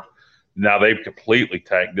at-large. Now they've completely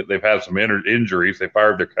tanked it. They've had some injuries. They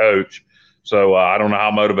fired their coach. So I don't know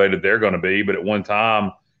how motivated they're going to be. But at one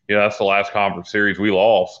time, that's the last conference series we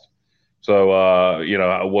lost. So,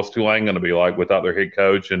 what's Tulane going to be like without their head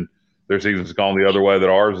coach, and their season's gone the other way that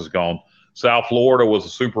ours has gone? South Florida was a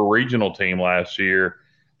super regional team last year,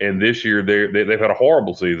 and this year they've had a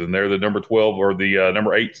horrible season. They're the number 12 or the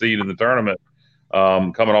number 8 seed in the tournament,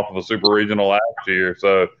 coming off of a super regional last year.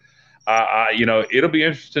 So, it'll be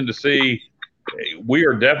interesting to see. We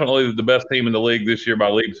are definitely the best team in the league this year by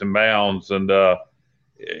leaps and bounds, and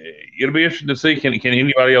it'll be interesting to see can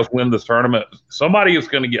anybody else win this tournament. Somebody is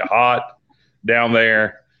going to get hot down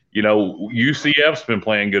there. UCF's been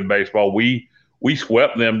playing good baseball. We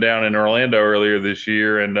swept them down in Orlando earlier this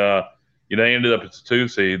year, and they ended up as a 2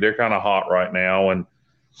 seed. They're kind of hot right now, and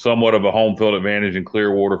somewhat of a home field advantage in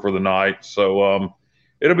Clearwater for the night. So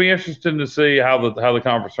it'll be interesting to see how the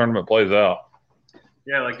conference tournament plays out.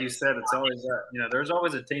 Yeah, like you said, it's always that. There's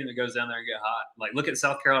always a team that goes down there and get hot. Like, look at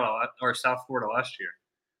South Carolina or South Florida last year.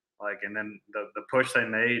 And then the push they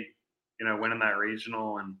made, winning that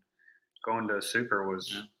regional and going to a super was,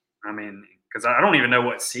 because I don't even know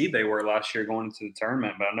what seed they were last year going into the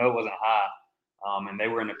tournament, but I know it wasn't high. And they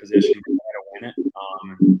were in a position to win it.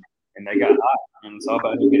 And they got hot. And it's all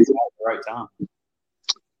about who gets hot at the right time.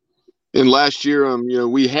 And last year,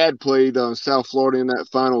 we had played South Florida in that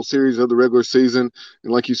final series of the regular season,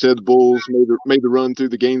 and like you said, the Bulls made the run through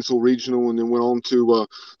the Gainesville Regional, and then went on to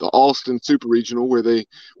the Austin Super Regional, where they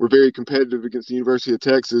were very competitive against the University of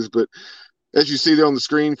Texas. But as you see there on the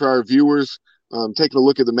screen for our viewers, taking a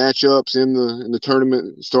look at the matchups in the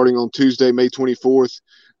tournament starting on Tuesday, May 24th.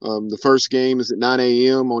 The first game is at 9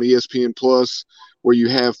 a.m. on ESPN Plus, where you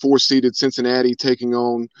have 4-seeded Cincinnati taking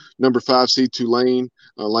on number 5 seed Tulane.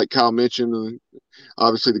 Like Kyle mentioned,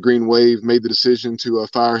 obviously the Green Wave made the decision to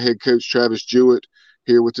fire head coach Travis Jewett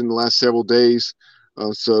here within the last several days.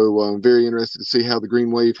 So I'm very interested to see how the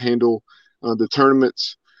Green Wave handle the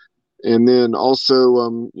tournaments. And then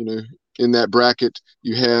also, in that bracket,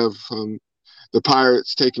 you have the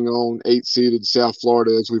Pirates taking on 8-seeded South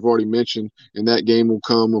Florida, as we've already mentioned, and that game will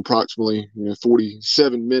come approximately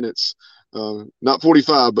 47 minutes. Not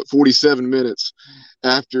 45, but 47 minutes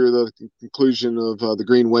after the conclusion of the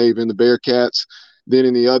Green Wave and the Bearcats. Then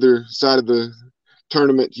in the other side of the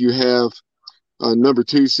tournament, you have number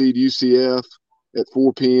 2 seed UCF at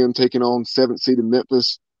 4 p.m. taking on 7th-seeded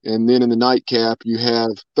Memphis. And then in the nightcap, you have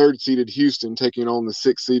 3rd-seeded Houston taking on the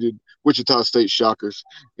 6th-seeded Wichita State Shockers.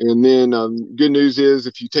 And then good news is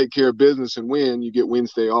if you take care of business and win, you get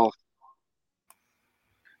Wednesday off.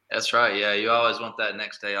 That's right. Yeah, you always want that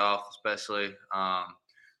next day off, especially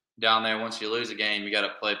down there. Once you lose a game, you got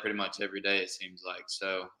to play pretty much every day, it seems like.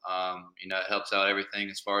 So, it helps out everything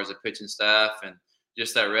as far as the pitching staff and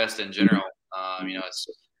just that rest in general.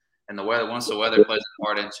 And And once the weather plays a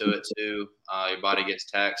part into it too, your body gets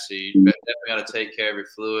taxed. So you definitely got to take care of your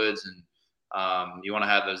fluids, and you want to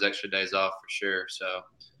have those extra days off for sure. So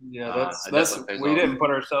yeah, we didn't put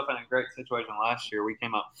ourselves in a great situation last year. We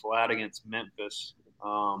came out flat against Memphis.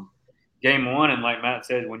 Game 1, and like Matt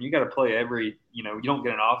said, when you got to play you don't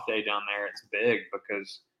get an off day down there, it's big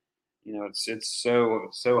because it's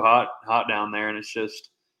so hot down there, and it's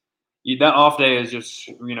just that off day is just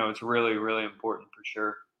it's really, really important for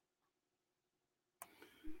sure.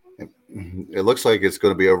 It looks like it's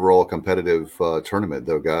going to be overall a competitive tournament,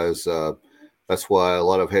 though, guys. That's why a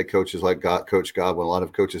lot of head coaches like Coach Godwin, a lot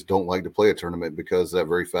of coaches don't like to play a tournament because of that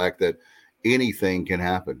very fact that anything can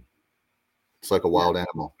happen. It's like a wild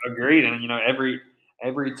animal. Agreed. And,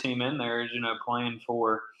 every team in there is, playing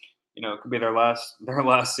for, it could be their last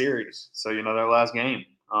series. So, their last game.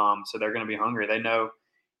 So they're going to be hungry. They know,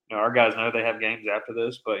 our guys know they have games after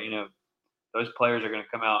this, but, those players are going to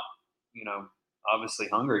come out, obviously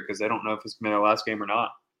hungry because they don't know if it's going to be their last game or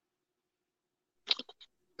not.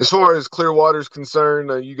 As far as Clearwater is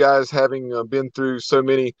concerned, you guys having been through so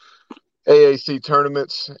many AAC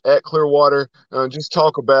tournaments at Clearwater, just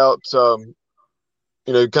talk about,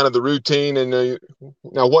 kind of the routine. And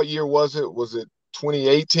now, what year was it? Was it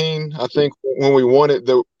 2018? I think when we won it,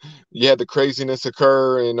 you had the craziness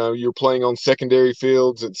occur, and you were playing on secondary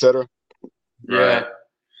fields, etc. Right.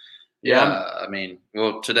 Yeah. I mean,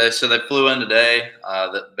 well, today, so they flew in today.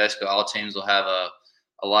 That basically all teams will have a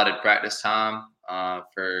allotted practice time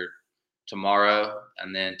for tomorrow,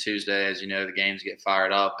 and then Tuesday, as you know, the games get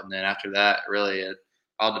fired up, and then after that, really, it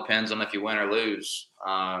all depends on if you win or lose.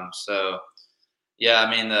 Yeah,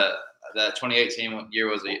 I mean, that 2018 year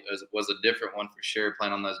was a different one for sure,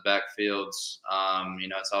 playing on those backfields.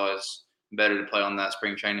 It's always better to play on that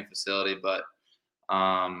spring training facility. But,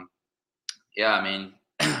 yeah, I mean,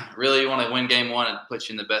 really you want to win game 1 and put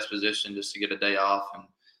you in the best position just to get a day off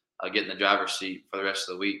and get in the driver's seat for the rest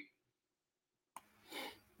of the week.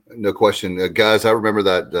 No question. Guys, I remember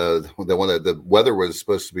that the weather was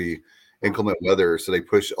supposed to be inclement weather, so they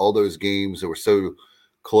pushed all those games that were so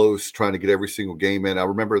close, trying to get every single game in. I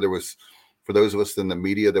remember there was, for those of us in the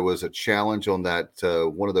media, there was a challenge on that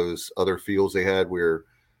one of those other fields they had where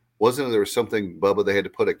there was something, Bubba, they had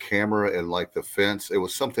to put a camera in like the fence. It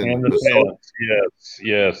was something. And the fence,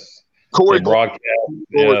 yes. Corey, they broadcast,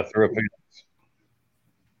 through a fence.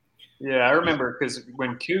 Yeah, I remember because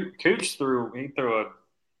when Cooch threw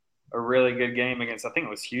a really good game against, I think it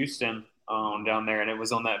was Houston down there, and it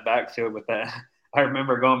was on that backfield with that. I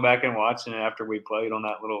remember going back and watching it after we played on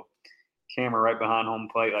that little camera right behind home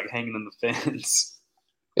plate, like hanging in the fence.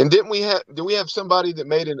 And did we have somebody that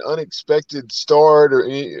made an unexpected start, or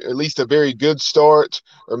at least a very good start,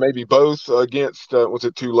 or maybe both against was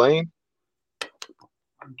it Tulane?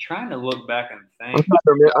 I'm trying to look back and think. I'm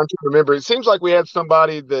trying to remember. It seems like we had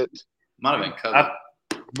somebody that might have been Covington.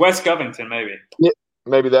 West Covington, maybe. Yeah,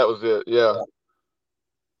 maybe that was it. Yeah.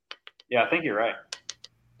 Yeah, I think you're right.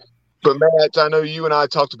 But Matt, I know you and I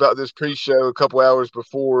talked about this pre-show a couple hours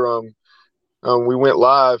before we went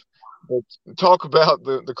live. But talk about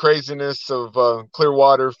the craziness of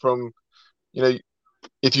Clearwater from,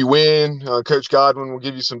 if you win, Coach Godwin will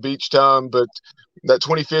give you some beach time. But that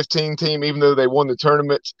 2015 team, even though they won the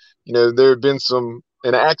tournament, there had been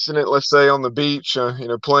an accident, let's say, on the beach,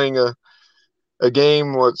 playing a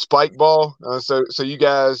game with spike ball. So you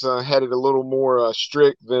guys had it a little more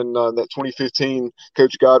strict than that 2015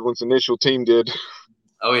 Coach Godwin's initial team did.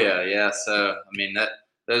 Oh, yeah. So, I mean,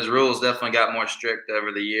 those rules definitely got more strict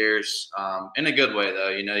over the years, in a good way, though.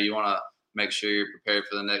 You want to make sure you're prepared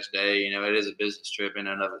for the next day. It is a business trip in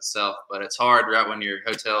and of itself, but it's hard right when your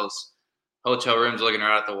hotel room's looking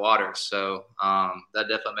right at the water. So that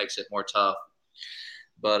definitely makes it more tough.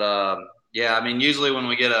 But, yeah, I mean, usually when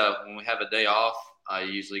we have a day off, I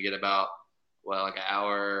usually get about, like an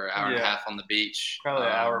hour and a half on the beach. Probably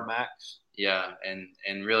an hour max. Yeah,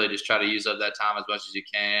 and really just try to use up that time as much as you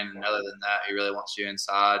can. And other than that, he really wants you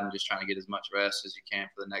inside and just trying to get as much rest as you can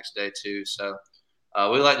for the next day too. So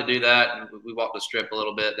we like to do that. And we walk the strip a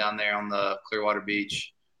little bit down there on the Clearwater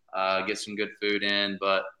Beach, get some good food in.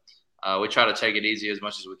 But we try to take it easy as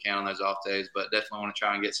much as we can on those off days. But definitely want to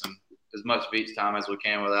try and get as much beach time as we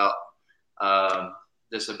can without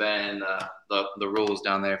disobeying the rules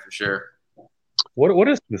down there for sure. What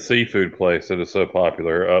is the seafood place that is so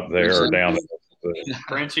popular up there or down there?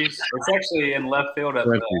 Frenchies. It's actually in left field at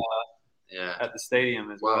the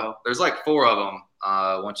stadium as well. There's like 4 of them.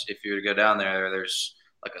 If you were to go down there's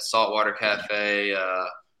like a saltwater cafe,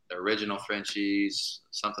 the original Frenchies,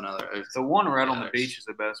 something other. The one right on the beach is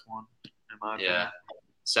the best one, in my opinion. Yeah.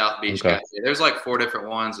 South Beach Okay. Cafe. There's like 4 different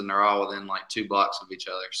ones, and they're all within like 2 blocks of each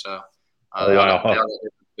other. So Oh, they all wow. got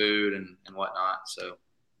different food and whatnot. So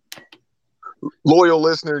Loyal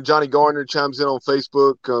listener Johnny Garner chimes in on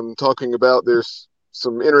Facebook, talking about there's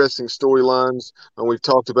some interesting storylines. We've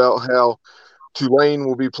talked about how Tulane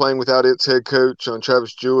will be playing without its head coach,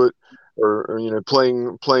 Travis Jewett, or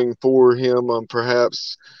playing for him,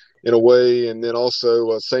 perhaps in a way, and then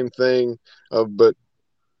also same thing, but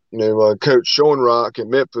Coach Schoenrock at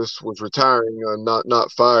Memphis was retiring,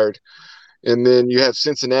 not fired. And then you have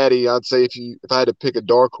Cincinnati. I'd say if I had to pick a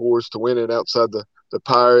dark horse to win it outside the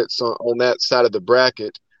Pirates on that side of the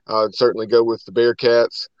bracket, I'd certainly go with the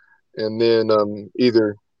Bearcats, and then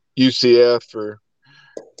either UCF or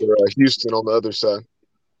Houston on the other side.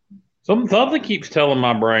 Something keeps telling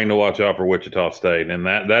my brain to watch out for Wichita State, and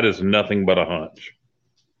that is nothing but a hunch.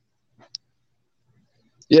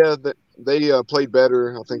 Yeah, they played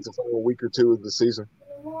better, I think, the final week or two of the season.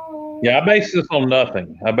 Yeah, I base this on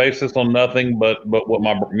nothing. But what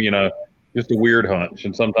my just a weird hunch,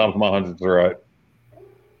 and sometimes my hunches are right.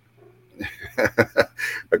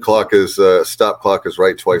 The clock is stop clock is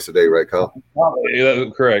right twice a day, right, Kyle? Yeah,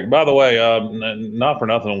 that's correct. By the way, not for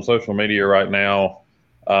nothing on social media right now.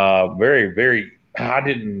 Very, very. I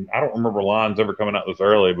don't remember lines ever coming out this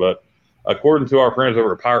early, but according to our friends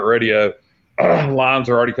over at Pirate Radio, lines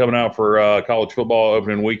are already coming out for college football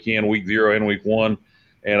opening weekend, week 0 and week 1.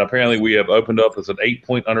 And apparently we have opened up as an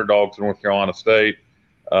 8-point underdog to North Carolina State.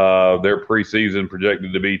 Their preseason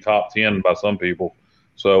projected to be top 10 by some people.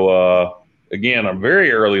 So, again, a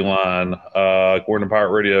very early line, according to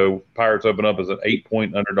Pirate Radio. Pirates open up as an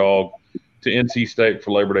 8-point underdog to NC State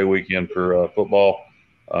for Labor Day weekend for football.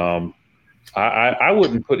 I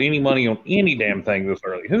wouldn't put any money on any damn thing this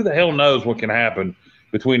early. Who the hell knows what can happen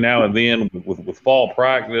between now and then with fall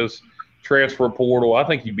practice, transfer portal? I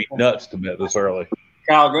think you'd be nuts to bet this early.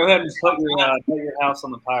 Kyle, go ahead and put your house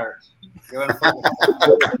on the Pirates. Go ahead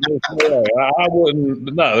and I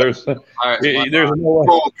wouldn't. No, there's no way.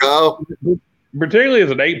 Oh, Kyle. Particularly as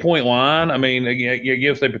an 8-point line. I mean, it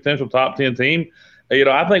gives a potential top 10 team.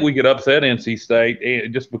 I think we could upset NC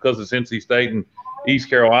State just because it's NC State and East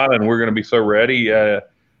Carolina, and we're going to be so ready.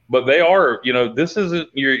 But they are, this isn't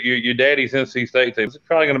your daddy's NC State team. It's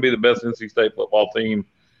probably going to be the best NC State football team.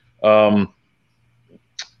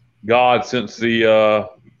 Since the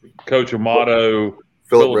Coach Amato,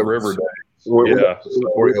 Phillip River days. Yeah,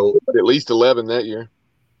 at least 11 that year.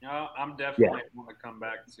 No, I'm definitely going to come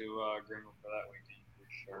back to Greenville for that weekend for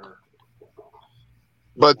sure.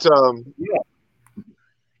 But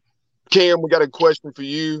Cam, we got a question for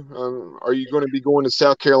you. Are you going to be going to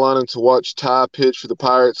South Carolina to watch Ty pitch for the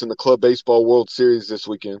Pirates in the Club Baseball World Series this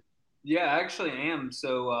weekend? Yeah, I actually am.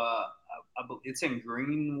 So it's in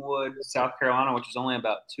Greenwood, South Carolina, which is only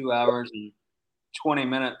about 2 hours and 20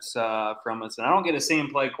 minutes from us. And I don't get to see him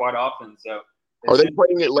play quite often. So are they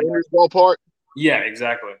playing at Landers Ballpark? Yeah,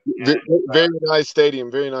 exactly. Very nice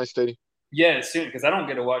stadium. Very nice stadium. Yeah, soon, because I don't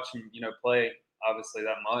get to watch him, play obviously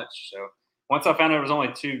that much. So once I found out it was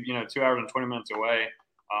only 2 hours and 20 minutes away,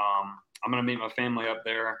 I'm going to meet my family up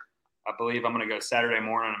there. I believe I'm going to go Saturday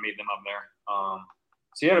morning and meet them up there.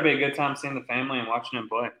 So yeah, it'll be a good time seeing the family and watching them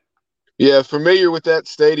play. Yeah, familiar with that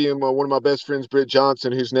stadium. One of my best friends, Britt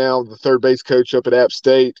Johnson, who's now the third base coach up at App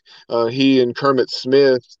State, he and Kermit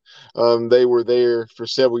Smith, they were there for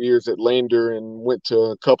several years at Lander and went to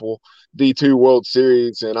a couple D2 World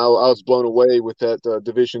Series, and I was blown away with that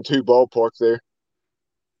Division II ballpark there.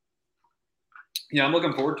 Yeah, I'm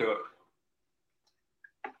looking forward to it.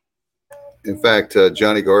 In fact,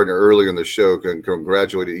 Johnny Gardner earlier in the show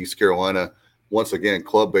congratulated East Carolina. Once again,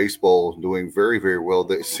 club baseball doing very, very well.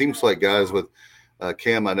 It seems like guys with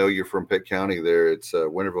Cam, I know you're from Pitt County there. It's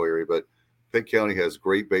Winterville area, but Pitt County has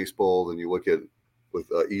great baseball. Then you look at with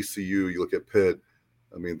ECU, you look at Pitt.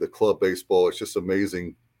 I mean, the club baseball, it's just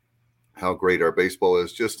amazing how great our baseball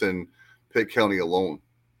is just in Pitt County alone.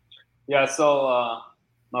 Yeah, I saw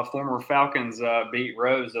my former Falcons beat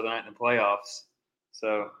Rose the other night in the playoffs.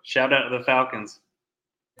 So shout out to the Falcons.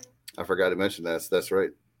 I forgot to mention that. That's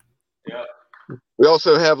right. Yeah. We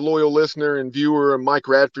also have loyal listener and viewer Mike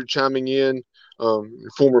Radford chiming in,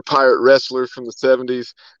 former Pirate wrestler from the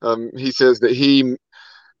 70s. He says that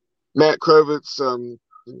Matt Krovitz,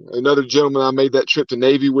 another gentleman I made that trip to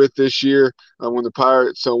Navy with this year when the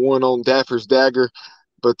Pirates won on Daffer's Dagger.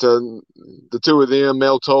 But the two of them,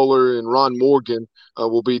 Mel Toller and Ron Morgan,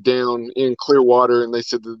 will be down in Clearwater, and they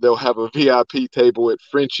said that they'll have a VIP table at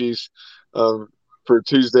Frenchie's for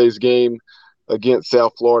Tuesday's game against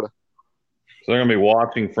South Florida. So they're going to be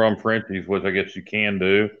watching from Frenchie's, which I guess you can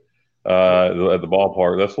do at the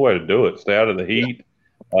ballpark. That's the way to do it. Stay out of the heat.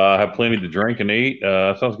 have plenty to drink and eat.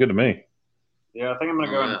 Sounds good to me. Yeah, I think I'm going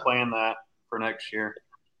to go ahead and plan that for next year.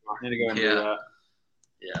 I need to go ahead and do that.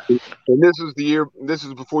 Yeah. And this was the year. This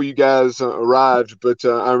is before you guys arrived, but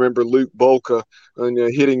I remember Luke Bolka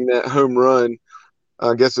hitting that home run.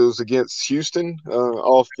 I guess it was against Houston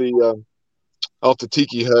off the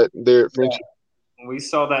Tiki Hut there at Frenchie. We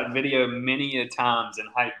saw that video many a times in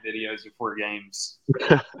hype videos before games.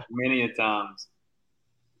 Many a times.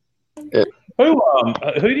 Yeah.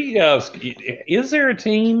 Who do you guys? Is there a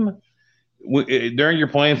team during your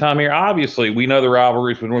playing time here? Obviously, we know the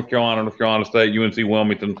rivalries with North Carolina State, UNC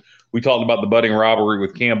Wilmington. We talked about the budding rivalry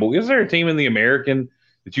with Campbell. Is there a team in the American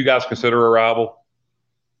that you guys consider a rival?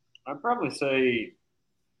 I'd probably say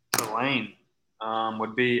Tulane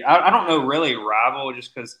would be. I don't know really rival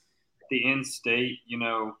just because the in-state,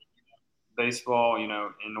 baseball,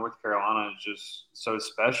 in North Carolina is just so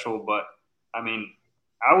special. But I mean,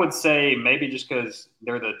 I would say maybe just because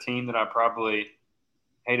they're the team that I probably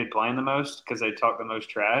hated playing the most because they talk the most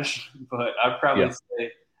trash. But I'd probably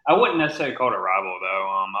say I wouldn't necessarily call it a rival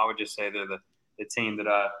though. I would just say they're the team that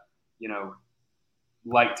I,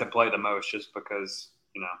 like to play the most just because,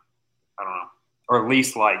 I don't know, or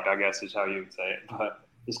least liked, I guess is how you would say it. But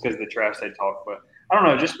just because the trash they talk. But I don't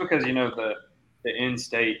know, just because the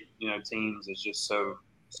in-state teams is just so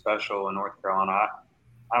special in North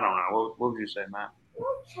What would you say, Matt?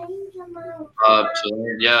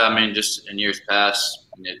 Yeah, I mean, just in years past,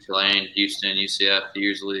 Tulane, Houston, UCF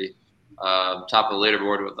usually top of the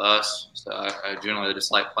leaderboard with us. So I generally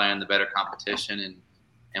just like playing the better competition,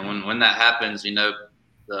 and when that happens,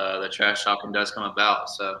 the trash talking does come about.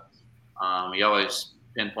 So we always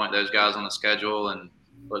pinpoint those guys on the schedule and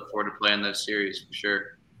look forward to playing those series for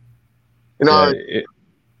sure.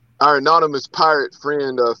 Our anonymous pirate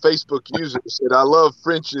friend, Facebook user, said, "I love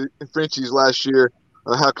Frenchie's last year.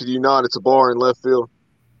 How could you not? It's a bar in left field."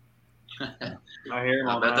 I hear him.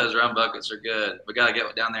 I bet those run buckets are good. We got to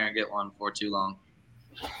get down there and get one before too long.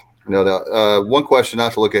 No doubt. One question,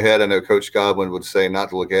 not to look ahead. I know Coach Godwin would say not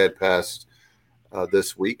to look ahead past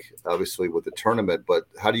this week, obviously with the tournament. But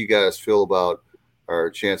how do you guys feel about our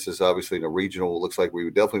chances? Obviously, in a regional, it looks like we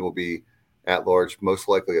definitely will be at large, most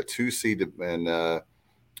likely a 2 seed and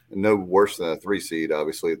no worse than a 3 seed,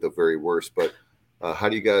 obviously at the very worst. But how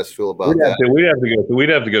do you guys feel about that? We'd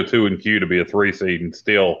have to go 2 and Q to be a 3 seed, and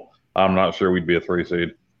still, I'm not sure we'd be a 3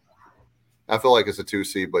 seed. I feel like it's a 2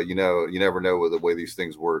 seed, but you never know with the way these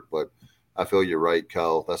things work. But I feel you're right,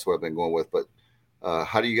 Kyle. That's what I've been going with. But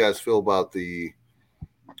how do you guys feel about the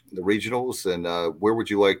regionals, and where would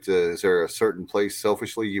you like to? Is there a certain place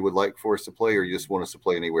selfishly you would like for us to play, or you just want us to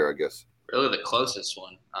play anywhere? I guess. Really, the closest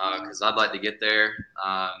one, because I'd like to get there.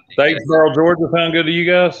 Statesboro, Georgia, sound good to you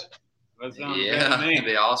guys? Yeah, it'd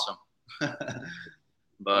be awesome.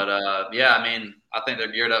 But yeah, I mean, I think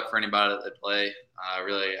they're geared up for anybody that they play.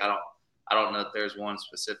 Really, I don't know if there's one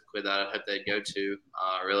specifically that I hope they'd go to.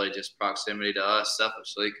 Really, just proximity to us,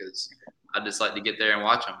 selfishly, because I'd just like to get there and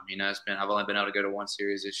watch them. I've only been able to go to one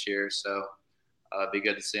series this year, so it'd be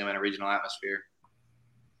good to see them in a regional atmosphere.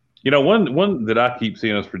 One that I keep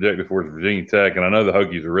seeing us projected for is Virginia Tech, and I know the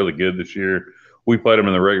Hokies are really good this year. We played them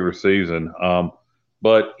in the regular season.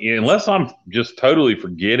 But unless I'm just totally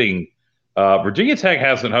forgetting, Virginia Tech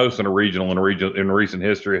hasn't hosted a regional in recent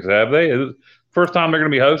history, have they? Is it the first time they're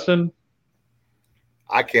going to be hosting?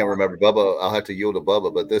 I can't remember, Bubba. I'll have to yield to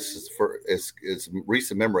Bubba, but this is it's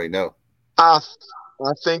recent memory. No, I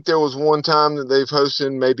think there was one time that they've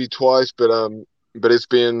hosted, maybe twice, but it's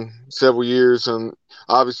been several years. And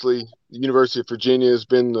obviously, the University of Virginia has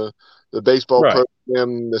been the baseball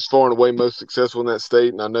program that's far and away most successful in that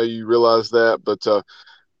state, and I know you realize that. But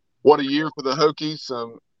what a year for the Hokies!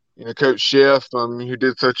 Coach Sheff, who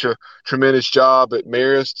did such a tremendous job at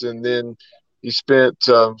Marist, and then he spent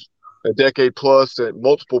a decade plus at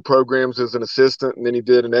multiple programs as an assistant, and then he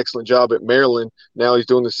did an excellent job at Maryland. Now he's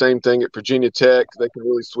doing the same thing at Virginia Tech. They can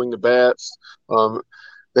really swing the bats.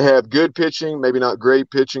 They have good pitching, maybe not great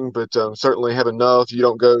pitching, but certainly have enough. You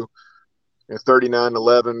don't go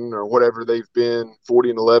 39-11 or whatever they've been,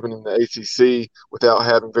 40-11 in the ACC without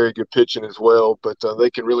having very good pitching as well. But they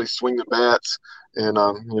can really swing the bats, and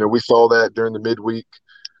we saw that during the midweek.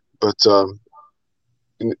 But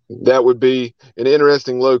that would be an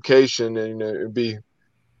interesting location, and it would be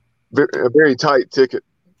a very tight ticket.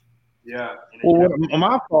 Yeah. Well,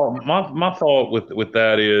 my thought with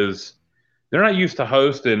that is they're not used to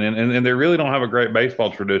hosting, and they really don't have a great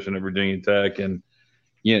baseball tradition at Virginia Tech. And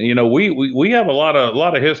we have a lot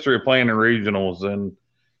of history of playing in regionals, and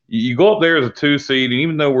you go up there as a 2 seed, and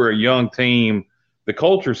even though we're a young team, the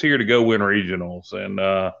culture's here to go win regionals. And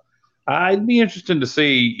I'd be interested to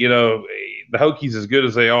see, the Hokies, as good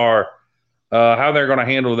as they are, how they're going to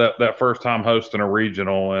handle that first time hosting a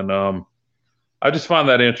regional. And I just find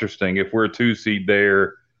that interesting. If we're a 2 seed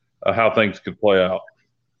there, how things could play out.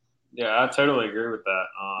 Yeah, I totally agree with that.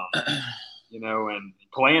 And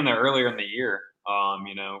playing there earlier in the year,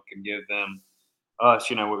 can give them us,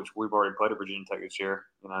 which we've already played at Virginia Tech this year.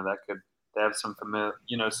 That could they have some familiar,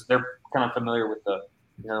 so they're kind of familiar with the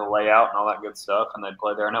the layout and all that good stuff, and they'd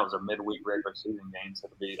play there. I know it was a midweek regular season game, so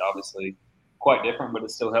it'd be obviously quite different, but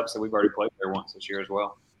it still helps that we've already played there once this year as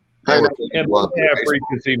well. And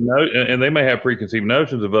they may have preconceived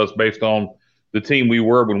notions of us based on the team we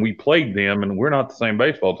were when we played them, and we're not the same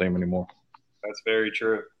baseball team anymore. That's very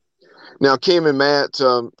true. Now, Kim and Matt,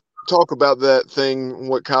 talk about that thing,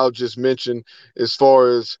 what Kyle just mentioned, as far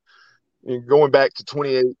as going back to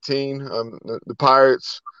 2018. The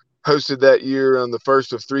Pirates hosted that year on the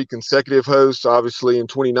first of 3 consecutive hosts. Obviously, in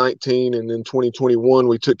 2019 and then 2021,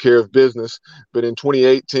 we took care of business. But in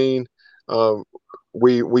 2018,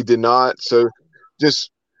 we did not. So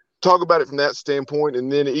just talk about it from that standpoint.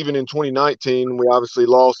 And then even in 2019, we obviously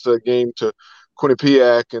lost a game to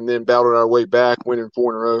Quinnipiac and then battled our way back, winning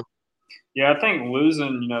 4 in a row. Yeah, I think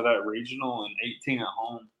losing, that regional and 18 at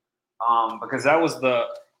home, because that was the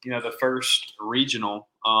first regional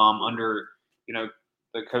under,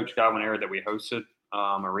 the Coach Godwin era that we hosted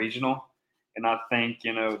a regional. And I think,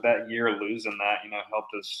 that year losing that,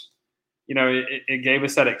 helped us, it gave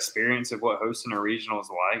us that experience of what hosting a regional is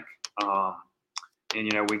like.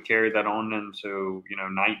 And we carried that on into,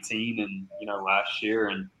 19 and, last year,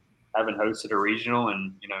 and having hosted a regional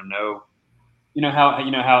and, know how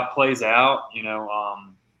it plays out.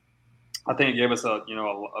 I think it gave us a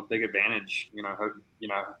big advantage.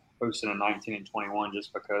 Hosting in 19 and 21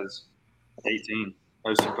 just because 18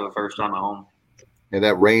 hosting for the first time at home. And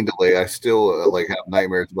that rain delay, I still have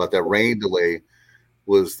nightmares about that. Rain delay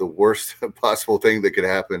was the worst possible thing that could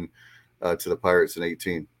happen to the Pirates in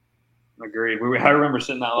 18. Agreed. I remember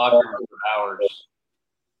sitting in that locker room for hours.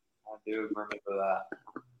 I do remember that.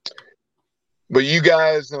 But you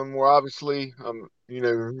guys were obviously,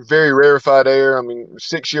 very rarefied air. I mean,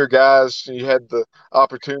 6-year guys. You had the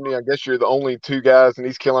opportunity. I guess you're the only 2 guys in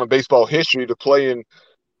East Carolina baseball history to play in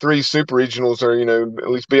 3 super regionals, or at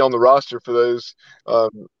least be on the roster for those.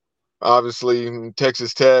 Obviously,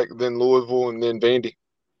 Texas Tech, then Louisville, and then Vandy.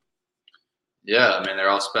 Yeah, I mean, they're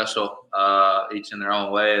all special, each in their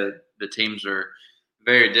own way. The teams are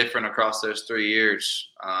very different across those 3 years.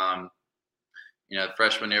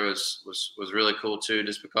 Freshman year was really cool too,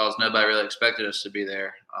 just because nobody really expected us to be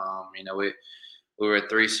there. We were a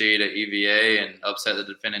 3 seed at UVA and upset the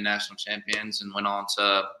defending national champions, and went on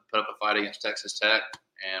to put up a fight against Texas Tech,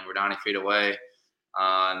 and we're 90 feet away.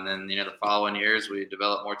 And then the following years we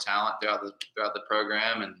developed more talent throughout the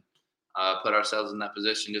program, and put ourselves in that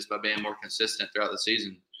position just by being more consistent throughout the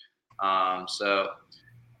season. So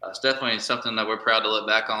it's definitely something that we're proud to look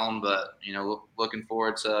back on. But looking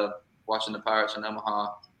forward to watching the Pirates in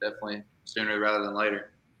Omaha, definitely sooner rather than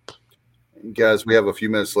later. Guys, we have a few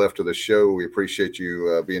minutes left of the show. We appreciate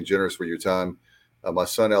you being generous with your time. My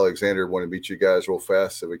son Alexander wanted to meet you guys real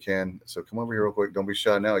fast if we can. So come over here real quick. Don't be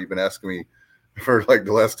shy now. You've been asking me for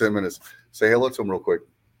the last 10 minutes. Say hello to him real quick.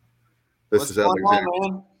 This is Alexander.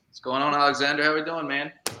 What's going on, Alexander? How we doing,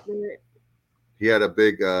 man? He had a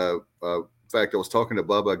big in fact, I was talking to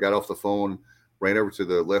Bubba. I got off the phone, ran over to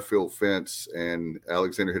the left field fence, and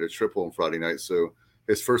Alexander hit a triple on Friday night. So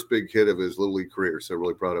his first big hit of his Little League career. So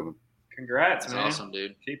really proud of him. Congrats, That's man. Awesome,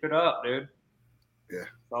 dude. Keep it up, dude. Yeah.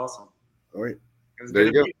 It's awesome. All right. There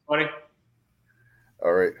you go. Buddy.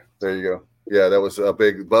 All right. There you go. Yeah, that was a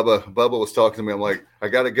big Bubba was talking to me. I'm like, I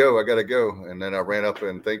gotta go. And then I ran up,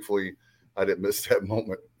 and thankfully I didn't miss that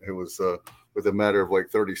moment. It was with a matter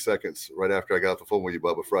of 30 seconds right after I got off the phone with you,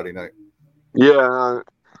 Bubba, Friday night. Yeah,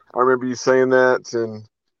 I remember you saying that, and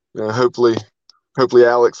hopefully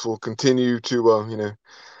Alex will continue to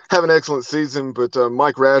have an excellent season. But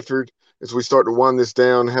Mike Radford, as we start to wind this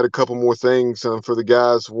down, had a couple more things for the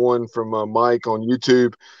guys. One from Mike on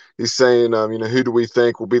YouTube. He's saying, who do we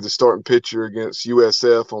think will be the starting pitcher against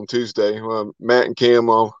USF on Tuesday? Matt and Cam,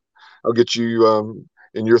 I'll get you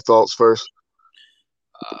in your thoughts first.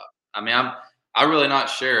 I'm really not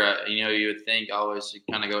sure. You would think always you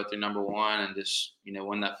kind of go through number 1 and just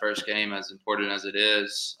win that first game, as important as it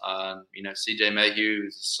is. CJ Mayhew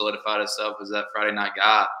has solidified himself as that Friday night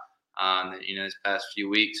guy. His past few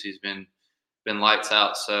weeks he's been lights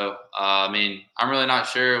out. So I'm really not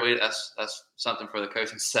sure. That's something for the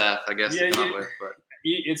coaching staff, I guess, to come up with. But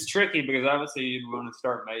it's tricky because obviously you'd want to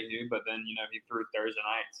start Mayhew, but then he threw Thursday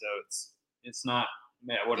night, so it's not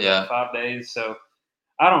 5 days. So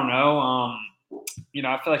I don't know.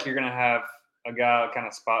 I feel like you're going to have a guy kind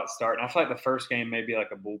of spot start. And I feel like the first game may be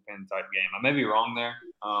like a bullpen type game. I may be wrong there.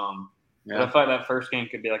 But I feel like that first game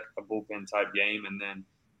could be like a bullpen type game. And then,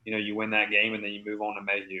 you win that game and then you move on to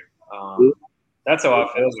Mayhew. That's how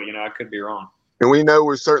I feel, but, I could be wrong. And we know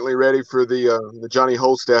we're certainly ready for the Johnny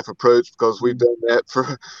Holstaff approach because we've done that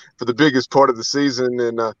for the biggest part of the season.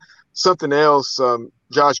 And something else,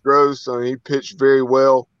 Josh Gross, he pitched very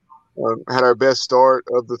well. Had our best start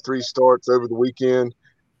of the 3 starts over the weekend,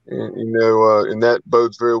 and and that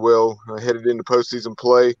bodes very well headed into postseason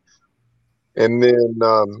play. And then,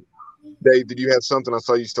 Dave, did you have something? I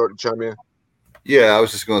saw you start to chime in. Yeah, I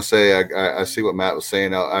was just going to say I see what Matt was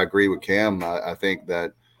saying. I agree with Cam. I think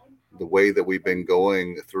that the way that we've been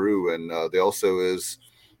going through, and there also is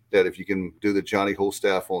that if you can do the Johnny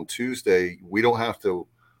Holstaff on Tuesday, we don't have to.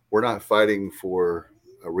 We're not fighting for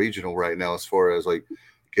a regional right now as far as like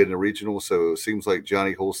getting a regional. So it seems like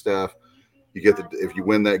Johnny Holstaff, you get if you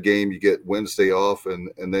win that game, you get Wednesday off, and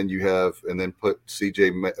then put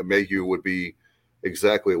CJ Mayhew would be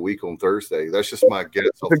exactly a week on Thursday. That's just my guess.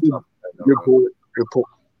 Good point.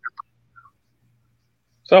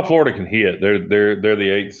 South Florida can hit. They're the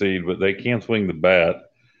 8th seed, but they can't swing the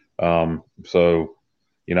bat. So,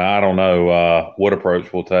 I don't know what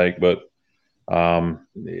approach we'll take, but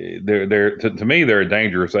they're to me they're a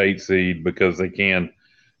dangerous 8th seed because they can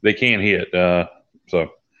hit.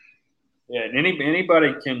 So yeah, and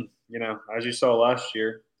anybody can, as you saw last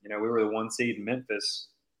year, we were the 1 seed in Memphis.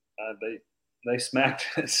 They smacked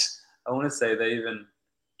us. I want to say they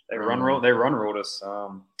run rolled us.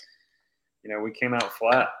 We came out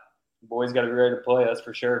flat. The boys got to be ready to play, that's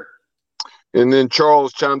for sure. And then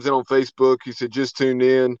Charles chimes in on Facebook. He said, just tuned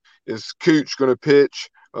in. Is Cooch going to pitch?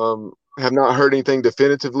 Have not heard anything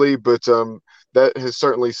definitively, but that has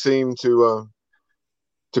certainly seemed to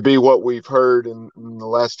be what we've heard in the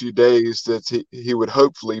last few days, that he would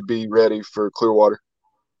hopefully be ready for Clearwater.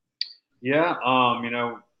 Yeah,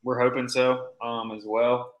 we're hoping so as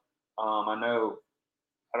well. I know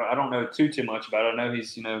I don't know too much about it. I know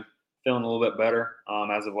he's, feeling a little bit better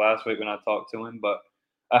as of last week when I talked to him, but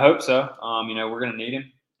I hope so. We're going to need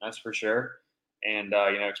him, that's for sure. And,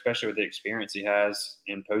 especially with the experience he has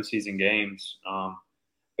in postseason games.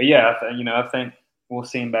 But yeah, I think we'll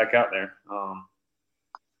see him back out there.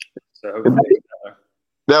 So hopefully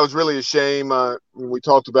that was really a shame. When we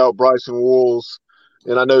talked about Bryson Wools,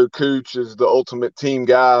 and I know Cooch is the ultimate team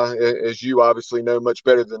guy, as you obviously know much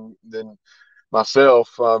better than myself.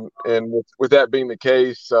 And with that being the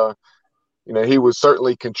case, he was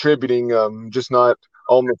certainly contributing, just not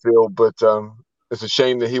on the field. But it's a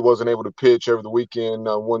shame that he wasn't able to pitch over the weekend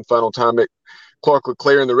one final time at Clark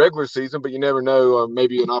LeClaire in the regular season. But you never know,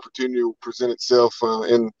 maybe an opportunity will present itself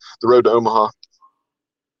in the road to Omaha.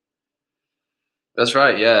 That's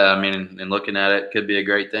right. Yeah. I mean, and looking at it, could be a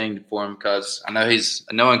great thing for him because I know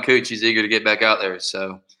knowing Cooch, he's eager to get back out there.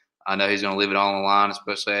 So I know he's going to leave it all on the line,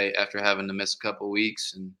 especially after having to miss a couple of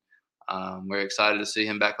weeks. And we're excited to see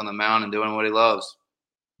him back on the mound and doing what he loves.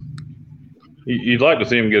 You'd like to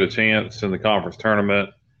see him get a chance in the conference tournament.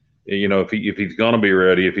 If he's going to be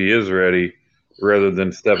ready, if he is ready, rather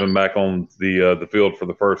than stepping back on the field for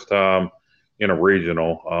the first time in a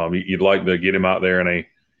regional. You'd like to get him out there in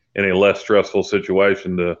a less stressful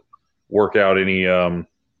situation to work out any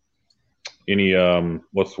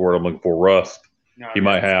what's the word I'm looking for, rust he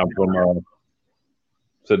might have from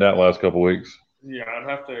sitting out last couple of weeks. Yeah, I'd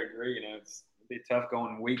have to agree. It'd be tough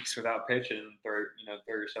going weeks without pitching and throw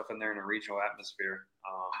yourself in there in a regional atmosphere.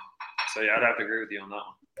 So yeah, I'd have to agree with you on that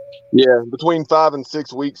one. Yeah, between 5 and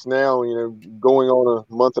 6 weeks now, going on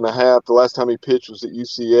a month and a half. The last time he pitched was at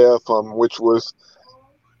UCF, which was,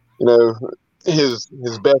 his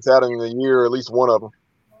best outing of the year, or at least one of them.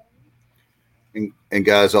 And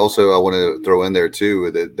guys, also I want to throw in there too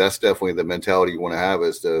that's definitely the mentality you want to have,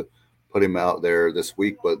 is to put him out there this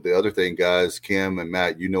week. But the other thing, guys, Kim and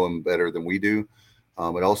Matt, you know him better than we do.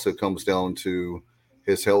 It also comes down to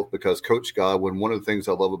his health, because Coach Godwin, one of the things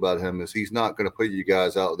I love about him is he's not going to put you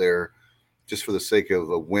guys out there just for the sake of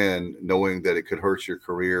a win, knowing that it could hurt your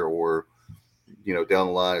career or, down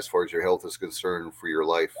the line as far as your health is concerned for your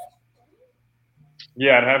life.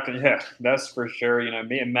 Yeah, I'd have to. Yeah, that's for sure.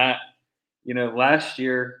 Me and Matt, last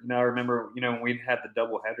year, I remember, when we had the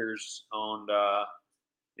double headers on,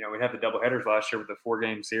 we had the double headers last year with the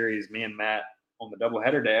 4-game series. Me and Matt on the double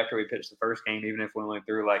header day after we pitched the first game, even if we only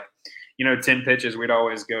threw 10 pitches, we'd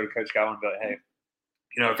always go to Coach Godwin and be like,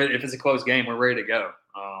 hey, if it's a close game, we're ready to go.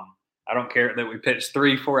 I don't care that we pitched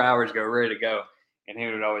 3-4 hours ago, ready to go. And he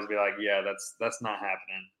would always be like, yeah, that's not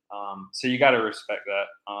happening. So you got to respect that.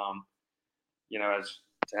 As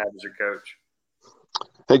to have as your coach.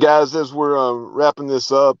 Hey guys, as we're wrapping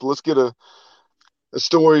this up, let's get a a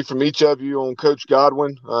story from each of you on Coach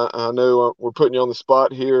Godwin. I know we're putting you on the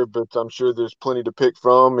spot here, but I'm sure there's plenty to pick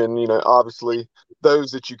from, and obviously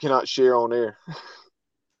those that you cannot share on air.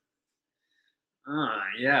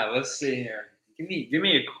 Yeah, let's see here. Give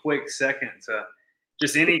me a quick second to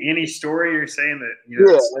just any story you're saying that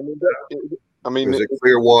Yeah, I mean, is it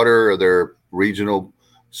Clearwater? Are there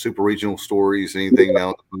super regional stories? Anything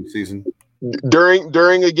now in the season?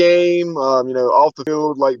 During a game, off the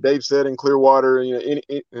field, like Dave said, in Clearwater,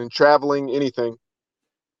 and traveling, anything. I'm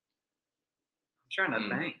trying to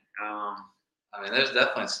think. I mean, there's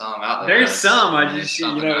definitely some out there. There's some. I just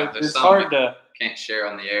it's hard to can't share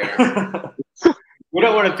on the air. We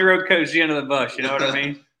don't want to throw Coach G under the bus. You know what I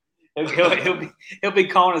mean? He'll be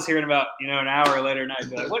calling us here in about an hour later tonight.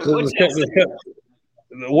 Like,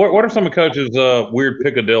 what are some of Coach's weird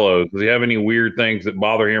picadillos? Does he have any weird things that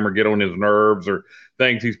bother him or get on his nerves, or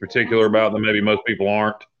things he's particular about that maybe most people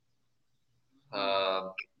aren't?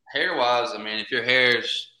 Hair wise, I mean, if your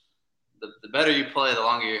hair's the better you play, the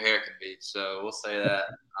longer your hair can be. So we'll say that.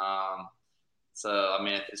 So I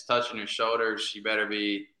mean, if it's touching your shoulders, you better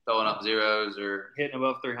be throwing up zeros or hitting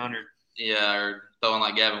above 300. Yeah, or throwing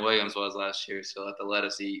like Gavin Williams was last year. So let the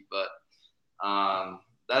lettuce eat. But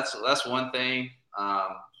that's one thing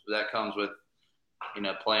that comes with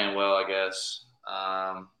playing well, I guess.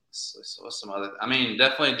 So what's some other? I mean,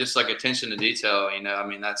 definitely just like attention to detail. I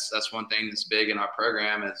mean, that's one thing that's big in our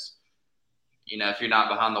program is, if you're not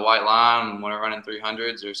behind the white line when we're running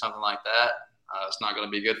 300s or something like that, it's not going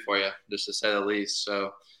to be good for you, just to say the least.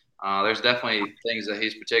 So there's definitely things that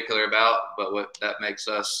he's particular about, but that makes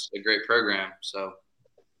us a great program. So,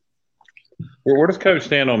 where does Coach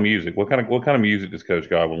stand on music? What kind of music does Coach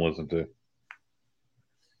Godwin listen to?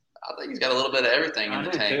 I think he's got a little bit of everything in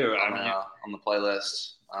the tank on the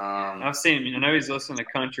playlist. I've seen him. I know he's listening to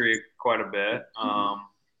country quite a bit.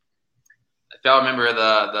 If y'all remember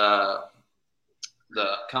the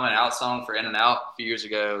coming out song for In and Out a few years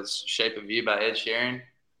ago, was "Shape of You" by Ed Sheeran.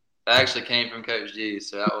 That actually came from Coach G,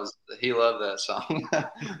 so he loved that song.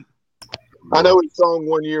 I know his song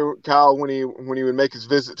one year, Kyle, when he would make his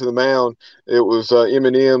visit to the mound, it was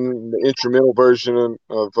Eminem, the instrumental version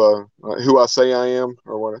of "Who I Say I Am"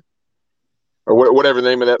 or whatever the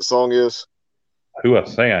name of that song is. Who I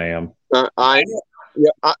Say I Am. You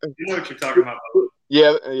know what you're talking about.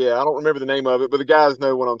 Yeah. I don't remember the name of it, but the guys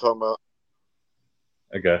know what I'm talking about.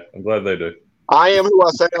 Okay, I'm glad they do. I am who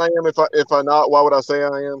I say I am. If I not, why would I say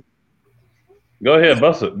I am? Go ahead,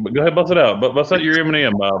 bust it. Go ahead, bust it out. But bust out your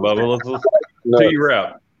Eminem, Bubba. Let's see you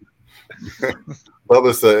rap.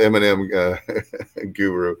 Bubba's the Eminem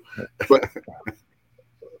guru.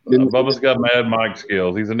 Bubba's got Mad Mike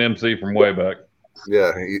skills. He's an MC from way back.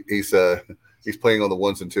 Yeah, he's playing on the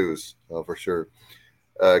ones and twos for sure.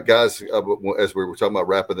 Guys, as we were talking about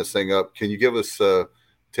wrapping this thing up, can you give us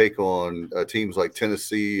take on teams like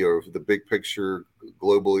Tennessee or the big picture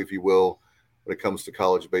globally, if you will, when it comes to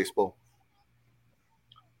college baseball?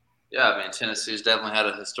 Yeah, I mean, Tennessee's definitely had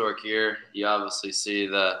a historic year. You obviously see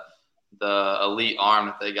the elite arm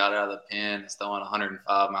that they got out of the pen is throwing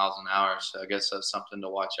 105 miles an hour. So I guess that's something to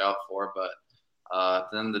watch out for. But at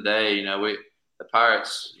the end of the day, the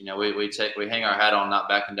Pirates, we hang our hat on not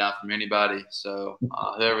backing down from anybody. So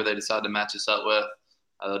whoever they decide to match us up with,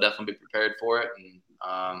 they'll definitely be prepared for it and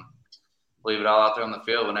leave it all out there on the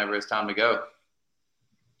field whenever it's time to go.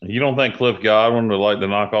 You don't think Cliff Godwin would like to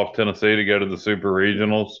knock off Tennessee to go to the Super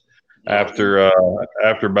Regionals after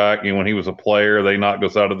back when he was a player, they knocked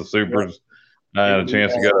us out of the Supers and a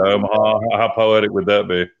chance to go to Omaha? How poetic would that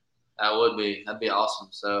be? That would be. That'd be awesome.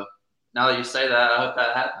 So now that you say that, I hope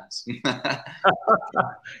that happens.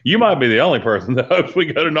 You might be the only person that hopes we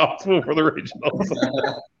go to Knoxville for the regionals.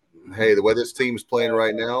 Hey, the way this team's playing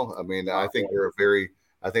right now, I mean, I think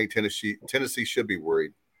Tennessee should be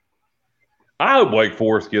worried. I hope Wake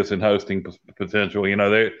Forest gets in hosting potential.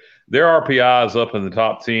 Their RPI is up in the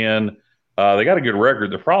top 10. They got a good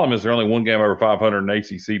record. The problem is they're only one game over 500 in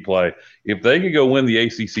ACC play. If they could go win the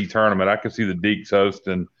ACC tournament, I could see the Deeks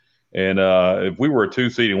hosting. And if we were a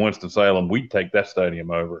 2 seed in Winston-Salem, we'd take that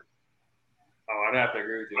stadium over. Oh, I'd have to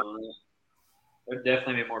agree with you on that. There'd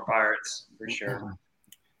definitely be more Pirates for sure.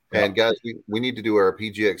 And guys, we need to do our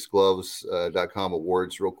pgxgloves.com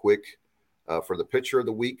awards real quick for the pitcher of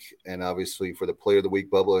the week and obviously for the player of the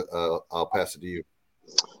week. Bubba, I'll pass it to you.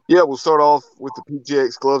 Yeah, we'll start off with the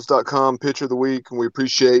pgxgloves.com pitcher of the week, and we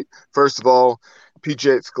appreciate, first of all,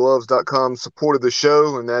 pgxgloves.com supported the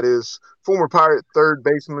show, and that is former Pirate third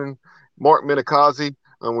baseman Mark Minikazi.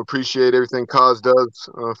 We appreciate everything Kaz does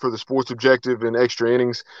for the Sports Objective and Extra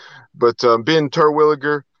Innings. But Ben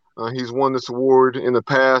Terwilliger, he's won this award in the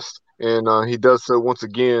past, and he does so once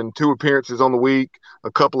again. 2 appearances on the week,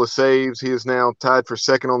 a couple of saves. He is now tied for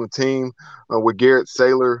second on the team with Garrett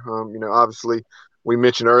Saylor. Obviously, we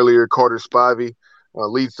mentioned earlier Carter Spivey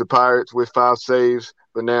leads the Pirates with 5 saves,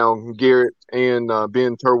 but now Garrett and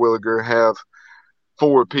Ben Terwilliger have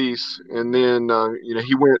 4 apiece. And then,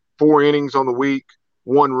 he went 4 innings on the week,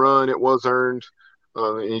 1 run. It was earned.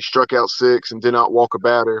 And he struck out 6 and did not walk a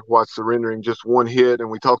batter while surrendering just 1 hit. And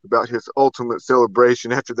we talked about his ultimate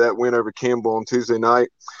celebration after that win over Campbell on Tuesday night.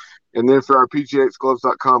 And then for our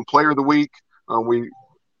PGXGloves.com Player of the Week, we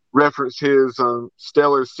referenced his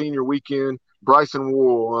stellar senior weekend. Bryson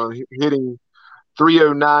Wool hitting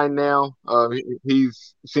 .309 now.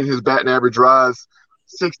 He's seen his batting average rise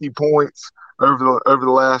 60 points over the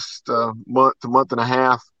last month and a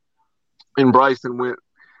half. And Bryson went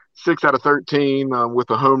 6 out of 13 with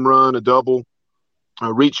a home run, a double,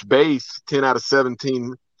 reached base 10 out of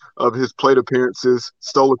 17 of his plate appearances,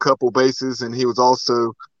 stole a couple bases, and he was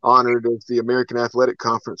also honored as the American Athletic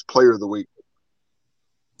Conference Player of the Week.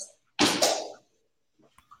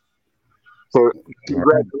 So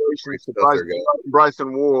congratulations to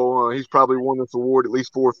Bryson Wool. He's probably won this award at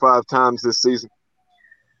least 4 or 5 times this season.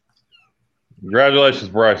 Congratulations,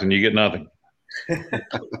 Bryson. You get nothing.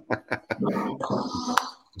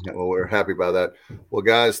 Well, we're happy about that. Well,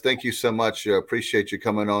 guys, thank you so much. Appreciate you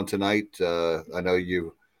coming on tonight. I know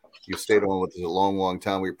you stayed on with us a long, long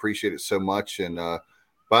time. We appreciate it so much. And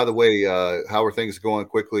by the way, how are things going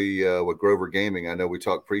quickly with Grover Gaming? I know we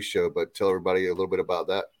talked pre-show, but tell everybody a little bit about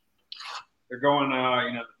that. They're going,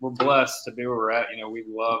 we're blessed to be where we're at. We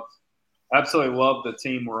absolutely love the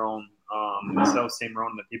team we're on, the sales team we're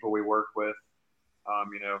on, the people we work with.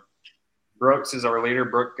 Brooks is our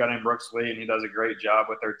leader, guy named Brooks Lee, and he does a great job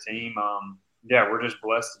with our team. We're just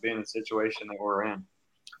blessed to be in the situation that we're in.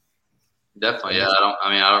 Definitely, yeah.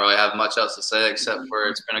 I don't really have much else to say except for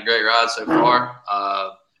it's been a great ride so far.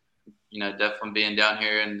 Definitely being down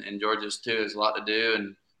here in Georgia too is a lot to do,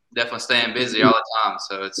 and definitely staying busy all the time.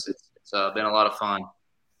 So it's been a lot of fun.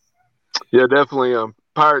 Yeah, definitely.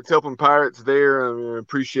 Pirates helping Pirates there.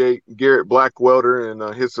 Appreciate Garrett Blackwelder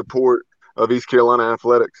and his support of East Carolina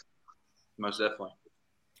athletics. Most definitely.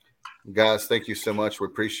 Guys, thank you so much. We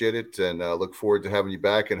appreciate it, and look forward to having you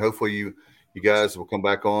back. And hopefully you guys will come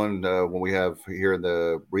back on when we have here in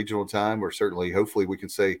the regional time, or certainly, hopefully, we can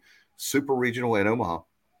say super regional in Omaha.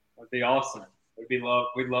 That'd be awesome. We'd love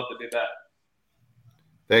to do that.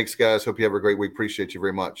 Thanks, guys. Hope you have a great week. Appreciate you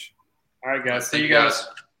very much. All right, guys. See you guys.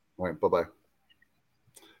 All right. Bye-bye.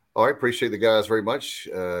 All right. Appreciate the guys very much.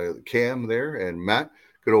 Cam there and Matt,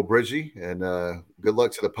 good old Bridgie, and good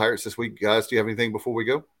luck to the Pirates this week. Guys, do you have anything before we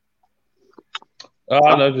go?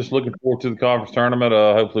 No, just looking forward to the conference tournament.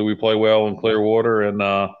 Hopefully we play well in Clearwater and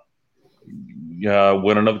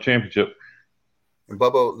win another championship. And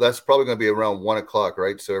Bubba, that's probably going to be around 1 o'clock,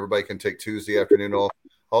 right? So everybody can take Tuesday afternoon off.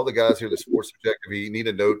 All the guys here, the Sports Objective, you need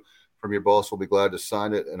a note from your boss, we'll be glad to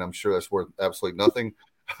sign it, and I'm sure that's worth absolutely nothing.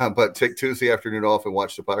 But take Tuesday afternoon off and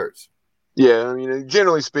watch the Pirates. Yeah,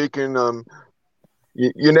 generally speaking,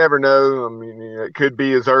 you never know. It could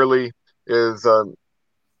be as early as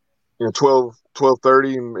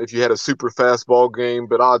 12:30 if you had a super fast ball game,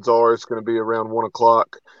 but odds are it's going to be around 1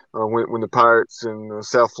 o'clock when the Pirates in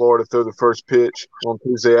South Florida throw the first pitch on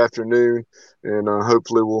Tuesday afternoon, and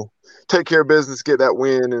hopefully we'll take care of business, get that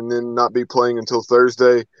win, and then not be playing until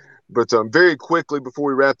Thursday. But very quickly before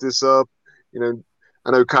we wrap this up, I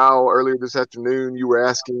know Kyle earlier this afternoon you were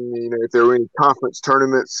asking if there were any conference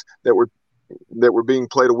tournaments that were being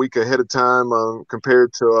played a week ahead of time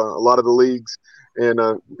compared to a lot of the leagues, and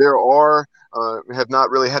there are. Have not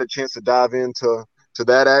really had a chance to dive into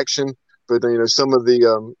that action, but some of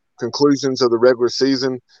the conclusions of the regular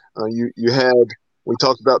season, we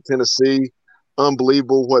talked about Tennessee,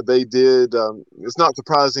 unbelievable what they did. It's not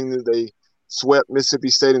surprising that they swept Mississippi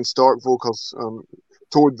State in Starkville because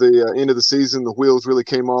toward the end of the season, the wheels really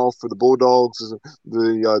came off for the Bulldogs,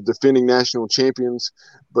 the defending national champions.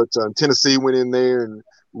 But Tennessee went in there and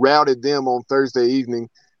routed them on Thursday evening.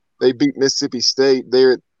 They beat Mississippi State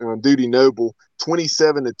there at Duty Noble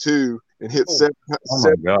 27-2 and hit seven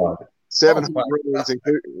runs.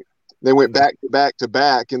 They went back to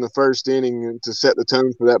back in the first inning to set the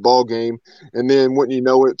tone for that ball game. And then wouldn't you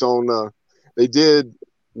know it, they did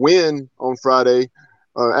win on Friday.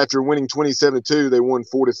 After winning 27-2, they won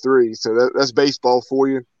 4-3. So that's baseball for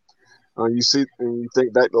you. You see, and you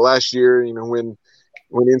think back to last year, when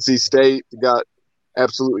NC State got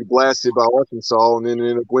absolutely blasted by Arkansas and then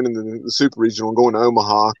ended up winning the Super Regional and going to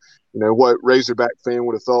Omaha. What Razorback fan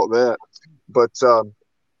would have thought that? But some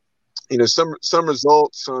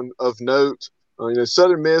results of note.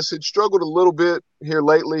 Southern Miss had struggled a little bit here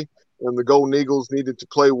lately, and the Golden Eagles needed to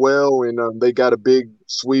play well, and they got a big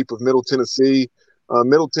sweep of Middle Tennessee.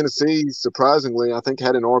 Middle Tennessee, surprisingly, I think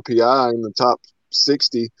had an RPI in the top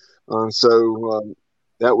 60.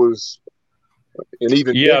 That was an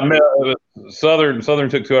even. Yeah, Southern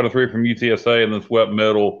took 2 out of 3 from UTSA and then swept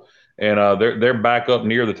Middle, and they're back up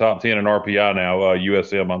near the top 10 in RPI now.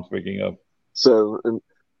 USM, I'm speaking of. So and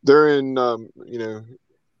they're in,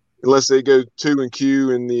 unless they go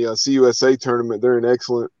 2-Q in the CUSA tournament, they're in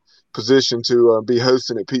excellent position to be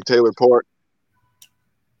hosting at Pete Taylor Park.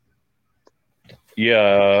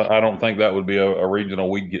 Yeah, I don't think that would be a regional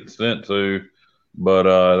we'd get sent to, but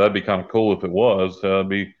that'd be kind of cool if it was. It'd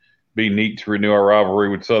be neat to renew our rivalry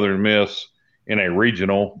with Southern Miss in a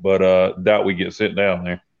regional, but doubt we get sent down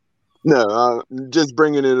there. No, just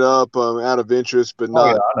bringing it up out of interest, but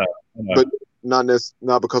not. I know. But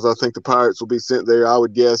not because I think the Pirates will be sent there. I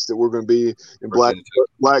would guess that we're going to be in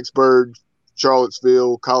Blacksburg,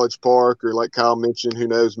 Charlottesville, College Park, or like Kyle mentioned, who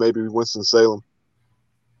knows, maybe Winston-Salem.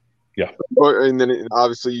 Yeah. And then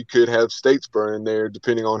obviously you could have Statesboro in there,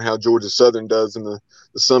 depending on how Georgia Southern does in the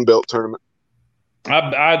Sun Belt tournament.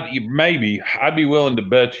 I'd be willing to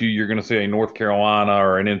bet you're going to see a North Carolina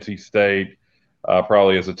or an NC State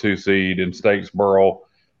probably as a 2 seed in Statesboro.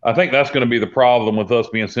 I think that's going to be the problem with us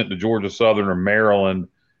being sent to Georgia Southern or Maryland.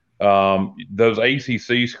 Those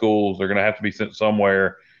ACC schools are going to have to be sent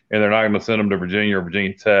somewhere, and they're not going to send them to Virginia or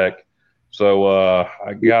Virginia Tech. So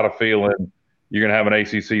I got a feeling you're going to have an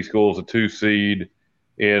ACC school as a 2 seed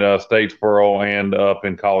in Statesboro and up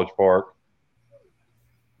in College Park.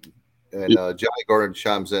 And Johnny Gordon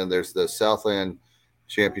chimes in. There's the Southland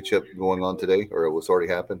Championship going on today, or it was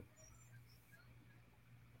already happened.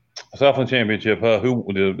 Southland Championship. Who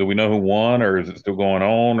do we know who won, or is it still going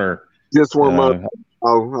on? Or just one month.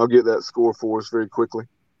 I'll get that score for us very quickly.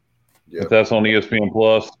 Yep. If that's on ESPN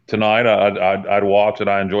Plus tonight, I'd watch it.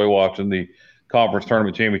 I enjoy watching the conference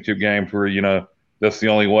tournament championship games where that's the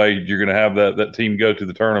only way you're going to have that team go to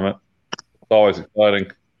the tournament. It's always exciting.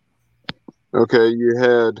 Okay, you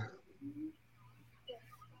had.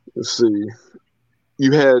 Let's see.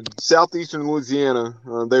 You had Southeastern Louisiana.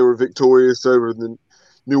 They were victorious over the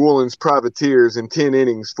New Orleans Privateers in 10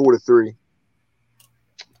 innings, 4-3.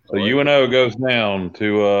 So UNO goes down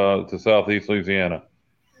to Southeast Louisiana.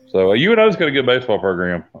 So UNO's got a good baseball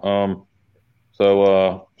program.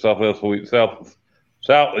 Southwest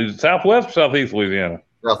or Southeast Louisiana?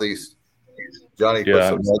 Southeast. Johnny.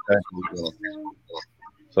 Yeah. Okay.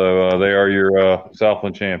 So they are your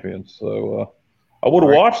Southland champions. So I would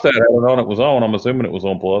have watched that. I don't know it was on. I'm assuming it was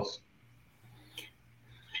on Plus.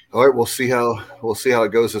 All right, we'll see how it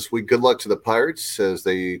goes this week. Good luck to the Pirates as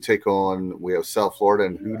they take on. We have South Florida,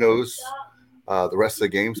 and who knows the rest of the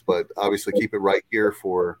games. But obviously, keep it right here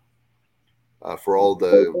for all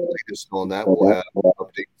the latest on that. We'll have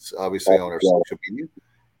updates obviously on our social media.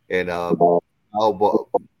 And Kyle,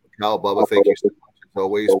 Bubba, thank you so much as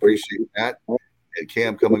always. Appreciate that. And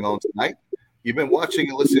Cam coming on tonight. You've been watching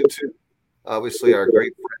and listening to obviously our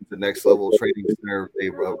great friends at Next Level Training Center.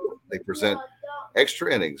 They present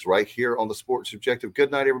Extra Innings right here on the Sports Objective.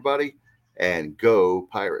 Good night, everybody, and go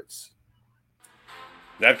Pirates.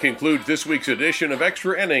 That concludes this week's edition of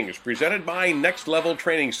Extra Innings, presented by Next Level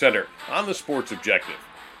Training Center on the Sports Objective.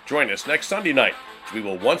 Join us next Sunday night as we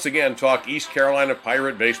will once again talk East Carolina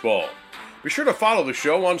Pirate baseball. Be sure to follow the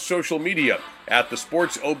show on social media at The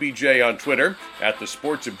Sports OBJ on Twitter, at The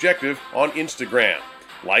Sports Objective on Instagram.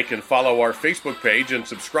 Like and follow our Facebook page and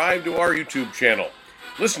subscribe to our YouTube channel.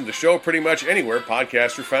 Listen to the show pretty much anywhere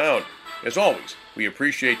podcasts are found. As always, we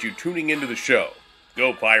appreciate you tuning into the show.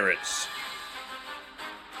 Go Pirates!